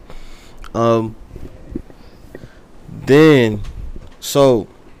 Excuse me. Then, so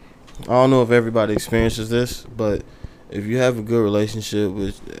I don't know if everybody experiences this, but if you have a good relationship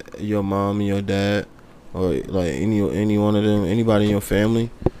with your mom and your dad, or like any one of them, anybody in your family,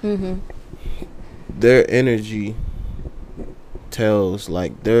 their energy tells,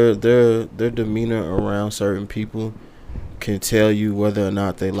 like their demeanor around certain people can tell you whether or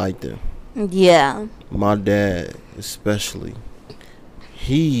not they like them. Yeah. My dad especially,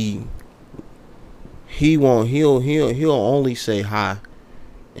 he'll only say hi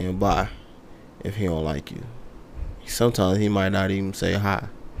and bye if he don't like you. Sometimes he might not even say hi.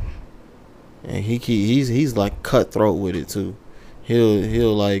 And he's like cutthroat with it too.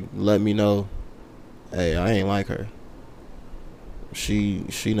 He'll like let me know, hey, I ain't like her. She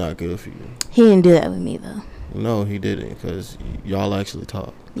not good for you. He didn't do that with me though. No, he didn't, because y'all actually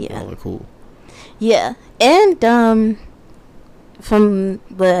talk. Yeah. Y'all are cool. Yeah. And from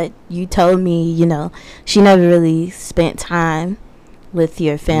what you told me, you know, she never really spent time with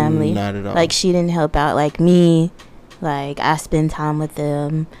your family. Not at all. Like, she didn't help out like me. Like, I spend time with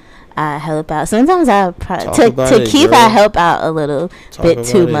them. I help out. Sometimes I I help out a little bit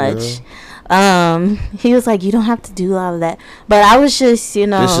too much. He was like, you don't have to do all of that. But I was just, you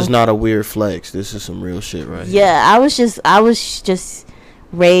know, this is not a weird flex. This is some real shit right here. Yeah, I was just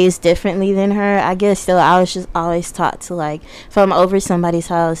raised differently than her, I guess. So I was just always taught to, like, if I'm over somebody's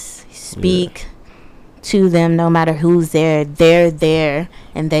house, speak to them, no matter who's there. They're there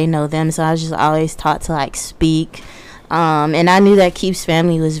and they know them. So I was just always taught to, like, speak. And I knew that Keith's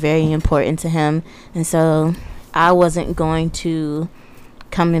family was very important to him, and so I wasn't going to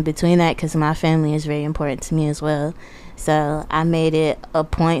come in between that, because my family is very important to me as well. So I made it a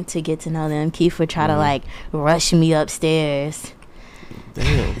point to get to know them. Keith would try to, like, rush me upstairs.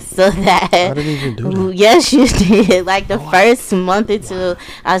 Damn. So that I didn't even do that. Yes, you did. Like, the first month or two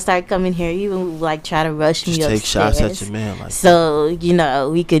I started coming here, you would, like, try to rush me upstairs. Take shots at your man, like so that. You know,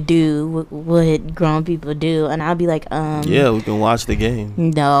 we could do what grown people do, and I'll be like, yeah, we can watch the game.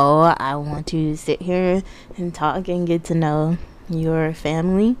 No, I want to sit here and talk and get to know your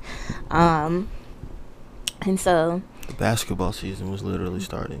family. And so the basketball season was literally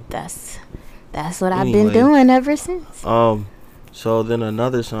starting. That's what I've been doing ever since. So then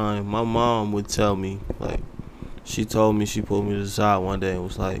another time, my mom would tell me, like, she told me, she pulled me to the side one day and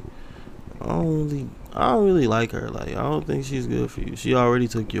was like, I don't really like her. Like, I don't think she's good for you. She already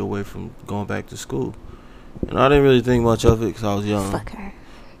took you away from going back to school. And I didn't really think much of it because I was young. Fuck her.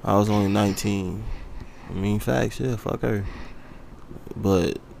 I was only 19. I mean, facts, yeah, fuck her.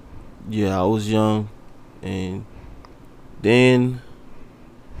 But yeah, I was young, and then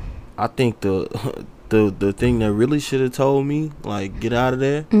I think the thing that really should have told me, like, get out of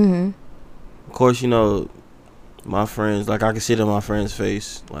there. Mm-hmm. Of course, you know, my friends, like, I could see it on my friends'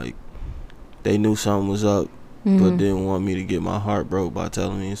 face, like, they knew something was up, but didn't want me to get my heart broke by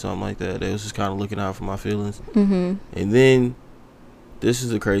telling me something like that. They was just kind of looking out for my feelings. Mm-hmm. And then, this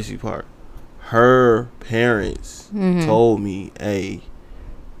is the crazy part. Her parents told me, hey,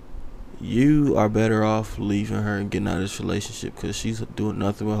 you are better off leaving her and getting out of this relationship because she's doing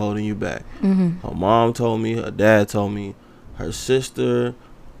nothing but holding you back. Her mom told me, her dad told me, her sister's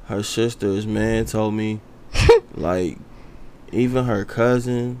man told me, like, even her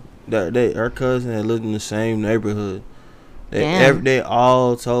cousin, her cousin had lived in the same neighborhood. They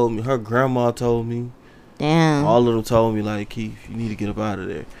all told me. Her grandma told me. Damn. All of them told me, like, Keith, you need to get up out of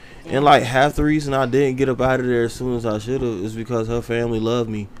there. And, like, half the reason I didn't get up out of there as soon as I should have is because her family loved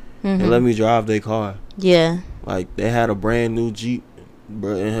me and let me drive their car. Yeah. Like, they had a brand new Jeep,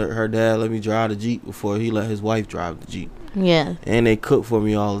 and her dad let me drive the Jeep before he let his wife drive the Jeep. Yeah. And they cook for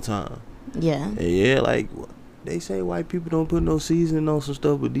me all the time. Yeah. And yeah, like, they say white people don't put no seasoning on some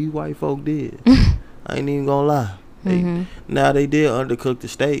stuff, but these white folk did. I ain't even gonna lie. Now, they did undercook the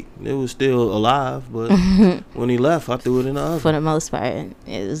steak. It was still alive, but when he left, I threw it in the oven. For the most part,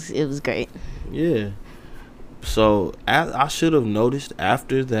 it was great. Yeah. So I should have noticed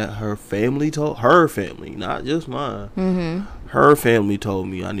after that her family, not just mine. Her family told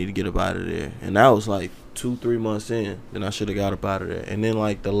me I need to get up out of there, and that was like 2-3 months in. Then I should have got up out of there. And then,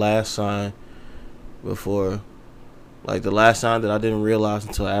 like, the last sign that I didn't realize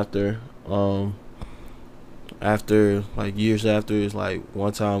until after like years after, is like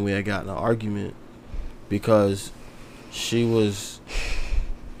one time we had gotten an argument because she was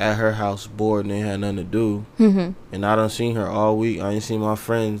at her house bored and they had nothing to do. And I done seen her all week. I ain't seen my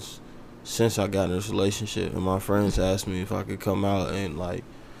friends since I got in this relationship, and my friends asked me if I could come out and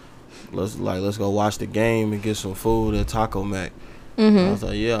let's go watch the game and get some food at Taco Mac. I was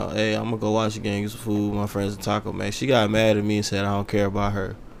like, yeah, hey, I'm gonna go watch the game, get some food with my friends at Taco Mac. She got mad at me and said I don't care about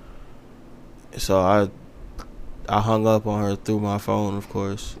her. So I hung up on her through my phone, of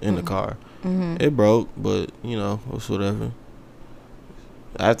course, in the car. It broke, but it's whatever.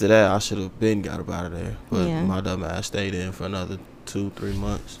 After that, I should have been got up out of there, but my dumb ass stayed in for another 2-3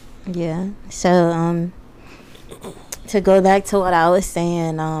 months. Yeah. So to go back to what I was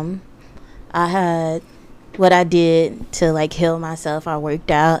saying, I had what I did to like heal myself. I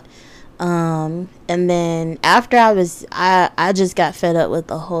worked out, and then after I just got fed up with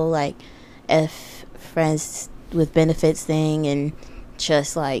the whole like friends with benefits thing, and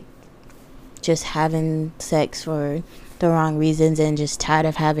just having sex for the wrong reasons, and just tired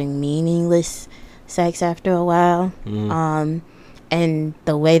of having meaningless sex after a while. And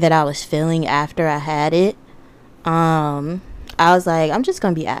the way that I was feeling after I had it, I was like, I'm just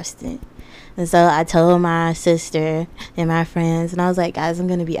gonna be abstinent. And so I told my sister and my friends, and I was like, guys, I'm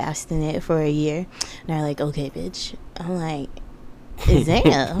gonna be abstinent for a year. And they're like, okay, bitch. I'm like,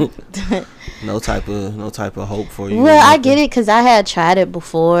 damn. no type of hope for you. Well, I get it, because I had tried it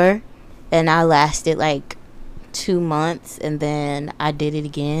before, and I lasted like 2 months, and then I did it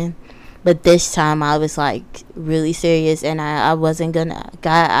again. But this time I was like really serious, and I wasn't gonna.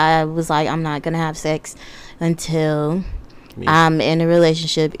 I was like, I'm not gonna have sex until I'm in a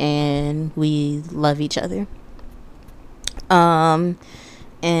relationship and we love each other. And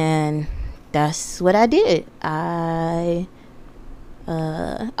that's what I did. And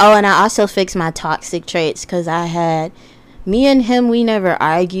I also fixed my toxic traits, because me and him, we never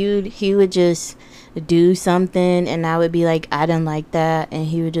argued. He would just do something, and I would be like, I didn't like that, and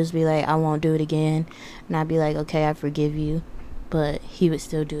he would just be like, I won't do it again, and I'd be like, okay, I forgive you, but he would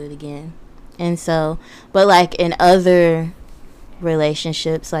still do it again. And so, but like in other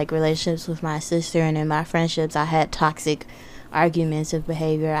relationships, like relationships with my sister and in my friendships, I had toxic arguments of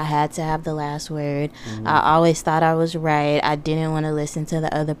behavior. I had to have the last word. I always thought I was right. I didn't want to listen to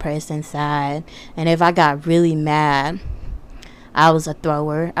the other person's side, and if I got really mad, I was a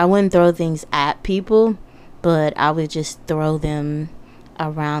thrower. I wouldn't throw things at people, but I would just throw them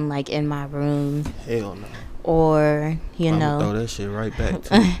around, like in my room. Hell no. Or I'm gonna throw that shit right back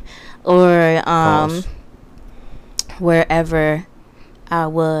to you. Or wherever I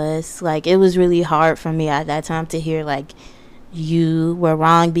was. Like, it was really hard for me at that time to hear like you were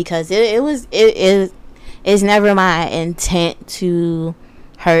wrong, because it's never my intent to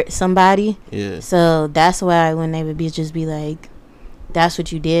hurt somebody. Yeah. So that's why when they would just be like, that's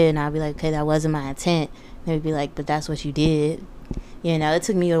what you did, and I'd be like, okay, that wasn't my intent. They would be like, but that's what you did. It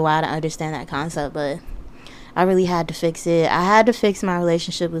took me a while to understand that concept, but I really had to fix it. I had to fix my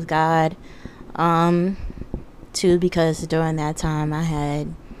relationship with God, too, because during that time I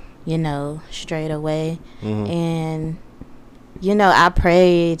had, strayed away. And, I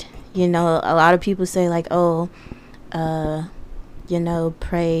prayed. A lot of people say like, oh,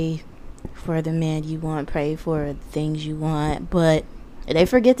 pray for the man you want, pray for the things you want, but they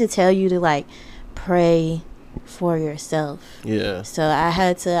forget to tell you to like pray for yourself. Yeah. So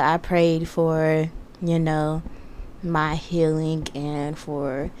I prayed for, my healing, and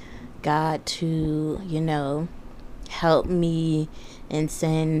for God to, help me and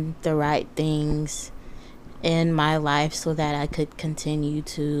send the right things in my life so that I could continue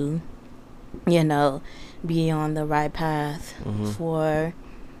to, be on the right path for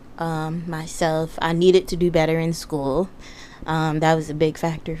myself. I needed to do better in school. That was a big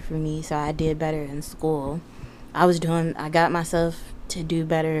factor for me, so I did better in school. I got myself to do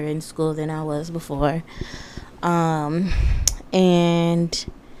better in school than I was before. And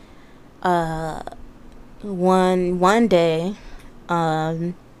one day,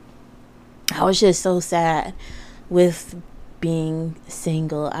 I was just so sad with being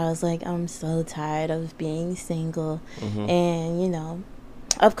single. I was like, I'm so tired of being single. And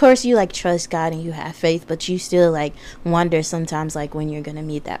of course you like trust God and you have faith, but you still like wonder sometimes like when you're gonna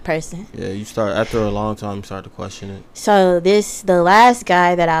meet that person. Yeah, you start after a long time, you start to question it. So the last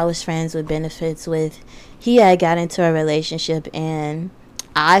guy that I was friends with benefits with, he had got into a relationship, and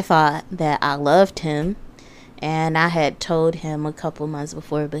I thought that I loved him, and I had told him a couple months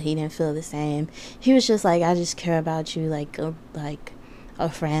before, but he didn't feel the same. He was just like, I just care about you like a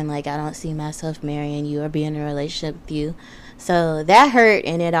friend. Like, I don't see myself marrying you or being in a relationship with you. So that hurt,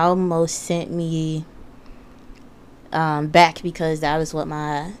 and it almost sent me back, because that was what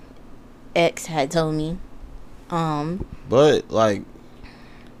my ex had told me. But like,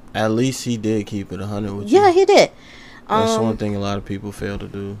 at least he did keep it 100 with you. Yeah, he did. That's one thing a lot of people fail to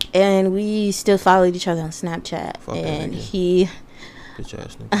do. And we still followed each other on Snapchat. Fuck and that nigga. he Bitch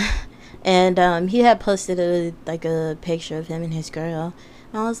ass nigga. and he had posted a picture of him and his girl.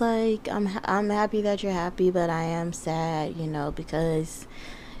 And I was like, I'm happy that you're happy, but I am sad, because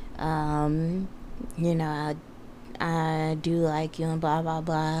I do like you and blah blah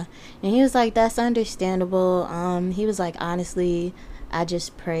blah. And he was like, that's understandable. He was like, honestly, I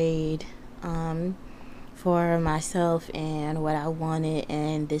just prayed for myself and what I wanted,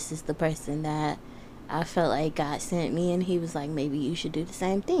 and this is the person that I felt like God sent me. And he was like, maybe you should do the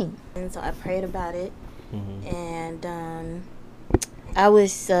same thing. And so I prayed about it. And I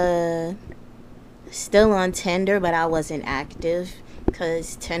was still on Tinder, but I wasn't active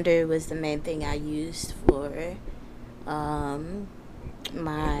because Tinder was the main thing I used for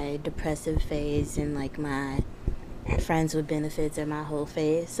my depressive phase and like my friends with benefits and my whole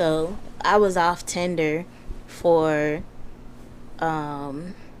phase. So I was off Tinder for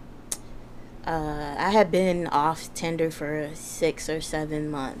I had been off Tinder for 6 or 7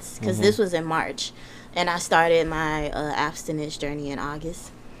 months because this was in March, and I started my abstinence journey in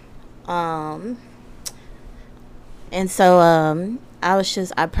August. And so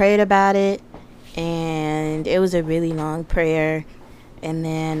I prayed about it, and it was a really long prayer. And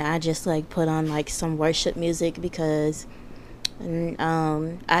then I just like put on like some worship music because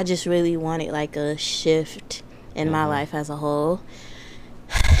I just really wanted like a shift in my life as a whole.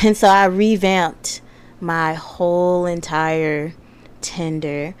 And so I revamped my whole entire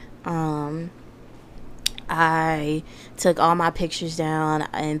Tinder. I took all my pictures down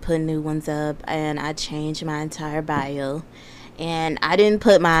and put new ones up, and I changed my entire bio. And I didn't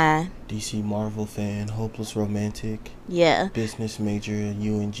put my DC Marvel fan, hopeless romantic, business major,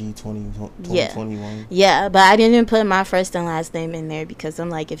 UNG 2021. Yeah, but I didn't put my first and last name in there because I'm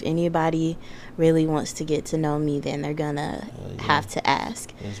like, if anybody really wants to get to know me, then they're gonna have to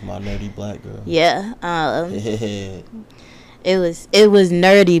ask. It's my nerdy black girl. Yeah. It was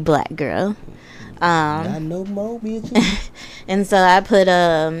nerdy black girl. Not no more, bitch. And so I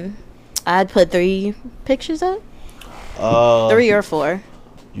put 3 pictures up. 3 or 4.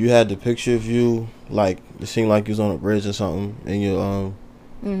 You had the picture of you, like it seemed like you was on a bridge or something, and you I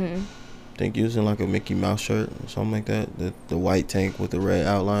think you was in like a Mickey Mouse shirt or something like that. The white tank with the red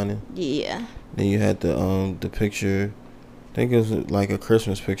outlining. Yeah. Then you had the picture. I think it was like a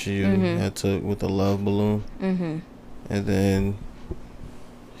Christmas picture you had took with the love balloon. And then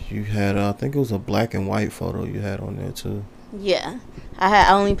you had I think it was a black and white photo you had on there too. Yeah,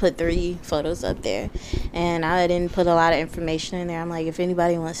 I only put 3 photos up there, and I didn't put a lot of information in there. I'm like, if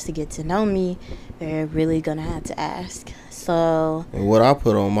anybody wants to get to know me, they're really gonna have to ask. So, and what I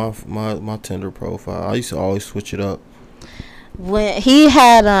put on my Tinder profile, I used to always switch it up. When he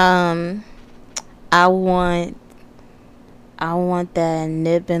had I want that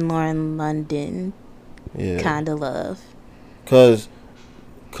Nip and Lauren London kind of love. Cause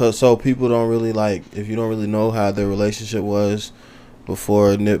so people don't really like, if you don't really know how their relationship was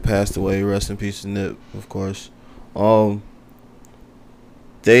before Nip passed away, rest in peace to Nip, of course. You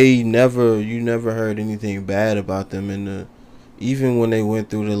never heard anything bad about them, and even when they went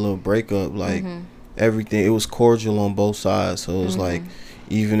through the little breakup, like everything, it was cordial on both sides. So it was like,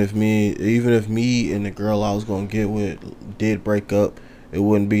 even if me and the girl I was gonna get with did break up, it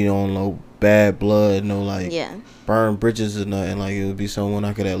wouldn't be on no bad blood, no like burn bridges or nothing. Like, it would be someone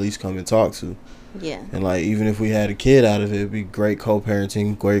I could at least come and talk to. Yeah. And like, even if we had a kid out of it, it'd be great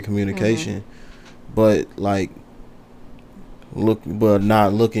co-parenting, great communication. But like, but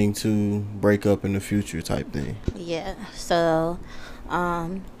not looking to break up in the future type thing. Yeah. So I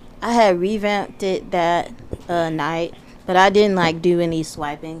had revamped it that night, but I didn't like do any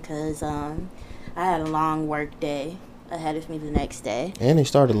swiping because I had a long work day ahead of me the next day. And they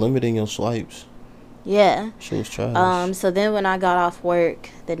started limiting your swipes. Yeah. She was trash. So then when I got off work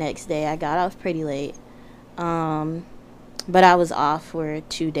the next day, I got off pretty late. But I was off for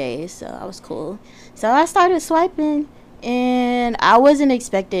 2 days, so I was cool. So I started swiping, and I wasn't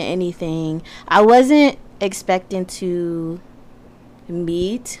expecting anything. I wasn't expecting to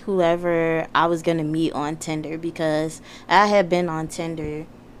meet whoever I was going to meet on Tinder, because I had been on Tinder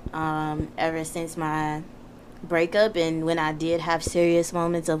ever since my breakup, and when I did have serious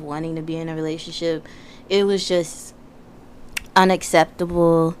moments of wanting to be in a relationship, it was just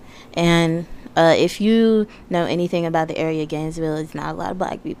unacceptable. And if you know anything about the area, Gainesville, it's not a lot of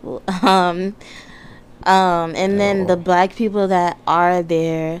black people. And then the black people that are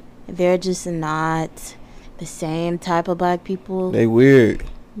there, they're just not the same type of black people. They weird.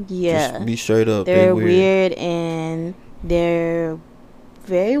 Yeah. Just be straight up. They're weird, and they're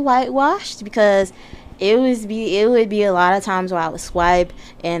very whitewashed, because it would be a lot of times where I would swipe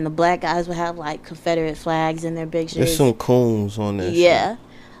and the black guys would have like Confederate flags in their There's pictures. some coons on that Yeah.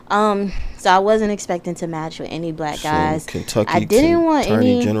 So I wasn't expecting to match with any black shit. guys. Some Kentucky I didn't want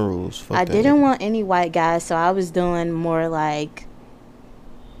attorney any generals. Fuck I that. didn't want any white guys, so I was doing more like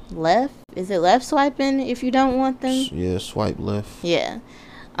left. Is it left swiping if you don't want them? Yeah, swipe left. Yeah.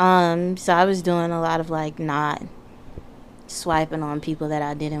 So I was doing a lot of like not swiping on people that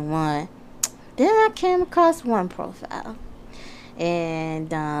I didn't want. Then I came across one profile,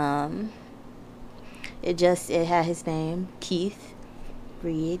 and it had his name, Keith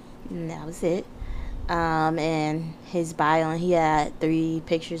Reed, and that was it. And his bio, and he had 3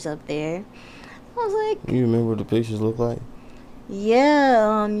 pictures up there. I was like, You remember what the pictures look like?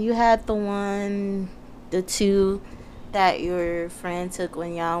 yeah, you had the 2 that your friend took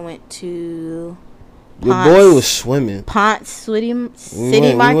when y'all went to Your Ponce. boy was swimming. Ponce City Market.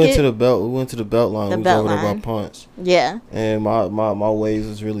 We went to the belt. We went to the belt line. The We was belt over there line. by Ponce. Yeah, And my waves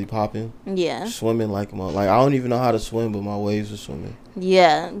was really popping. yeah, Swimming like I don't even know how to swim, but my waves was swimming.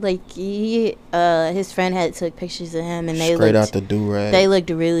 yeah. Like his friend had took pictures of him, and they Straight looked, out the do-rag. they looked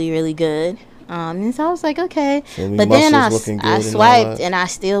really, really good. And so I was like, okay. Feel me? But then Muscles looking good I and all swiped, that. and I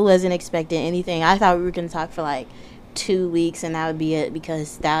still wasn't expecting anything. I thought we were gonna talk for like 2 weeks, and that would be it,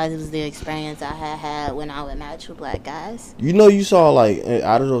 because that was the experience I had when I would match with black guys. You know, you saw like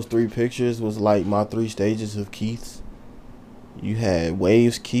out of those 3 pictures was like my 3 stages of Keith's. You had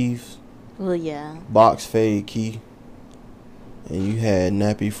waves Keith, Well, yeah. box fade Keith, and you had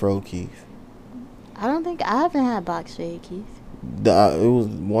nappy fro Keith. I don't think I haven't had box fade, Keith. It was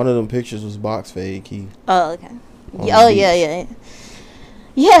one of them pictures was box fade Keith. Oh, okay. On Yeah, oh, the yeah, beach.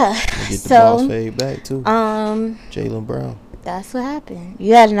 yeah. Yeah. You get the box So, fade back too. Jaylen Brown. that's what happened.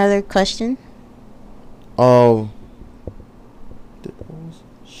 You had another question?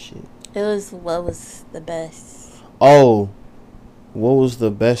 Shit. It was, what was the best? Oh, what was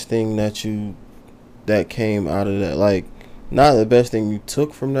the best thing that came out of that? Like, not the best thing you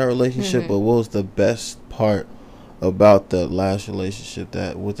took from that relationship, but what was the best part about the last relationship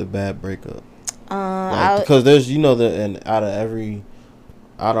that with the bad breakup? Because there's, and out of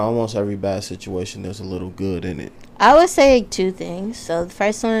almost every bad situation, there's a little good in it. I would say 2 things. So the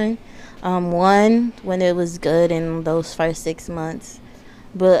first one, when it was good in those first 6 months,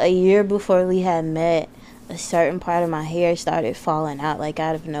 but a year before we had met, a certain part of my hair started falling out, like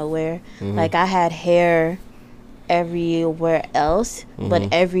out of nowhere. Like I had hair everywhere else,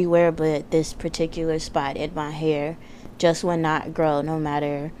 but everywhere but this particular spot in my hair just would not grow, no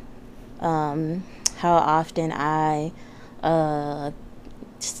matter how often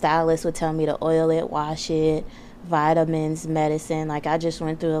stylist would tell me to oil it, wash it, vitamins, medicine. Like I just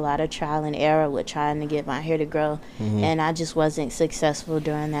went through a lot of trial and error with trying to get my hair to grow, and I just wasn't successful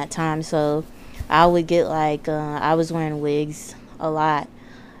during that time. So I would get like I was wearing wigs a lot,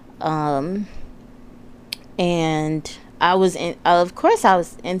 and of course I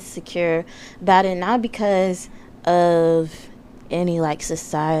was insecure about it, not because of any like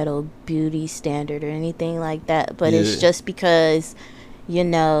societal beauty standard or anything like that, but it's just because,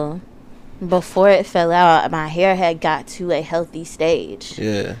 before it fell out, my hair had got to a healthy stage.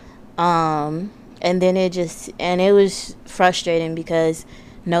 Yeah. And then it was frustrating because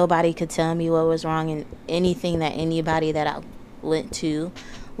nobody could tell me what was wrong, and anything that anybody that I went to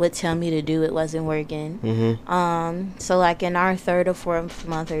would tell me to do, it wasn't working. So like in our 3rd or 4th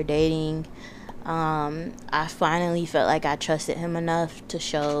month of dating, I finally felt like I trusted him enough to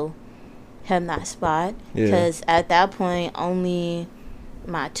show him that spot, because at that point only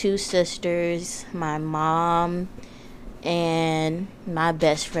my 2 sisters, my mom, and my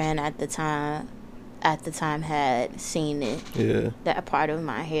best friend at the time had seen it. That part of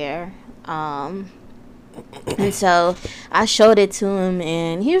my hair. And so I showed it to him,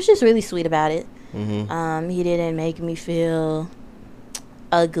 and he was just really sweet about it. He didn't make me feel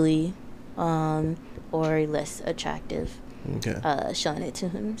ugly or less attractive showing it to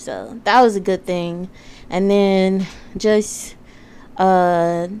him. So that was a good thing. And then just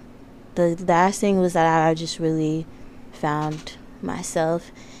the last thing was that I just really found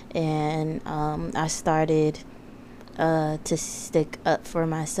myself, and I started to stick up for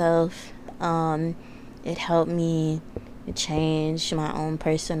myself. It helped me change my own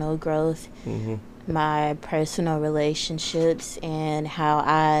personal growth, my personal relationships, and how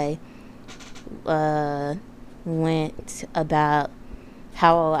I went about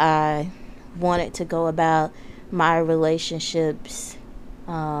how I wanted to go about my relationships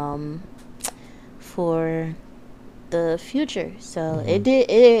for the future. So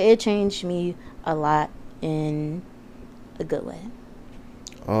it changed me a lot in a good way.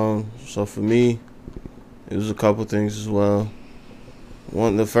 So for me, It was a couple things as well.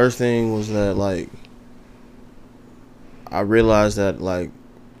 The first thing was that, like, I realized that, like,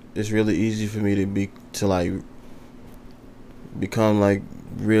 it's really easy for me to become like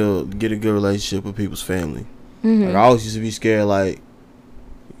get a good relationship with people's family. Like, I always used to be scared, like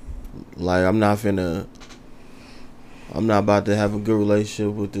I'm not about to have a good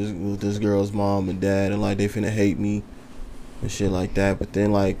relationship with this girl's mom and dad, and like they finna hate me and shit like that. But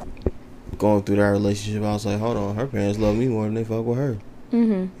then, like, going through that relationship, I was like, hold on, her parents love me more than they fuck with her.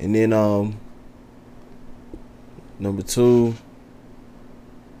 And then number two,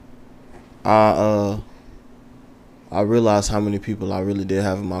 I realized how many people I really did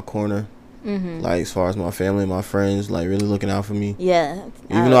have in my corner. Like, as far as my family and my friends, like, really looking out for me. Yeah.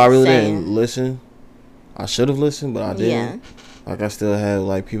 Even though I really didn't listen. I should have listened, but I didn't. Yeah. Like, I still had,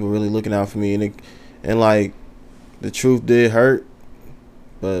 like, people really looking out for me. And like, the truth did hurt.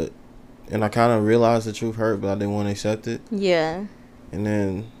 And I kind of realized the truth hurt, but I didn't want to accept it. Yeah. And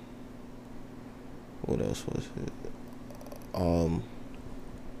then, what else was it?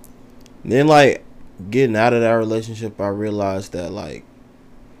 Then, like, getting out of that relationship, I realized that, like,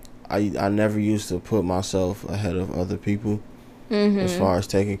 I never used to put myself ahead of other people. As far as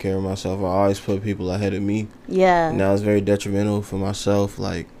taking care of myself, I always put people ahead of me. Yeah. And that was very detrimental for myself.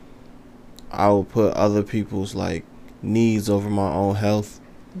 Like, I would put other people's, like, needs over my own health.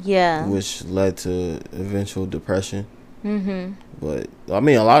 Yeah. Which led to eventual depression. But, I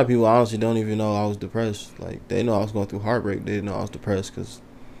mean, a lot of people honestly don't even know I was depressed. Like, they know I was going through heartbreak. They didn't know I was depressed because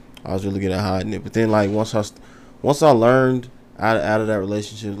I was really good at hiding it. But then, like, once I learned out of that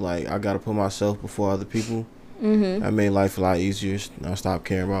relationship, like, I got to put myself before other people. That made life a lot easier. I stopped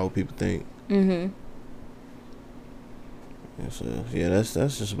caring about what people think. And so, yeah, that's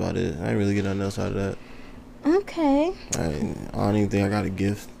just about it. I didn't really get nothing else out of that. Okay. I don't even think I got a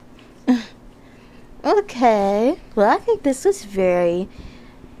gift. Okay. Well, I think this was very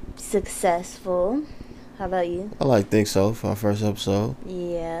successful. How about you? I think so for our first episode.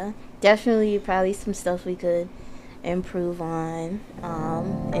 Yeah. Definitely probably some stuff we could improve on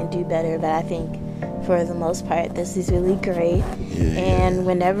and do better, but I think for the most part this is really great. And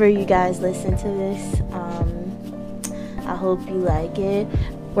whenever you guys listen to this, I hope you like it.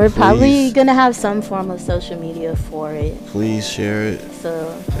 We're probably gonna have some form of social media for it. Please share it.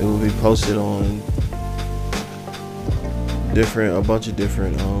 So it will be posted on a bunch of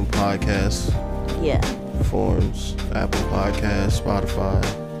different podcasts forums, Apple Podcasts, Spotify,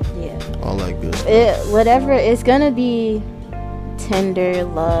 all that good stuff. Whatever, it's gonna be Tender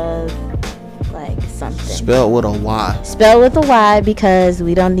Love, like something. Spelled with a Y. Spelled with a Y, because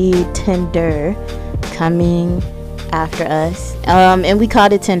we don't need Tinder coming after us. And we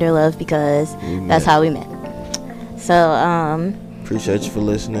called it Tender Love because that's how we met. So appreciate you for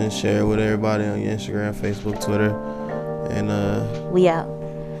listening. Share it with everybody on your Instagram, Facebook, Twitter, and we out.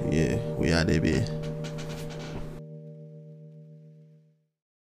 Yeah, we out there, bitch.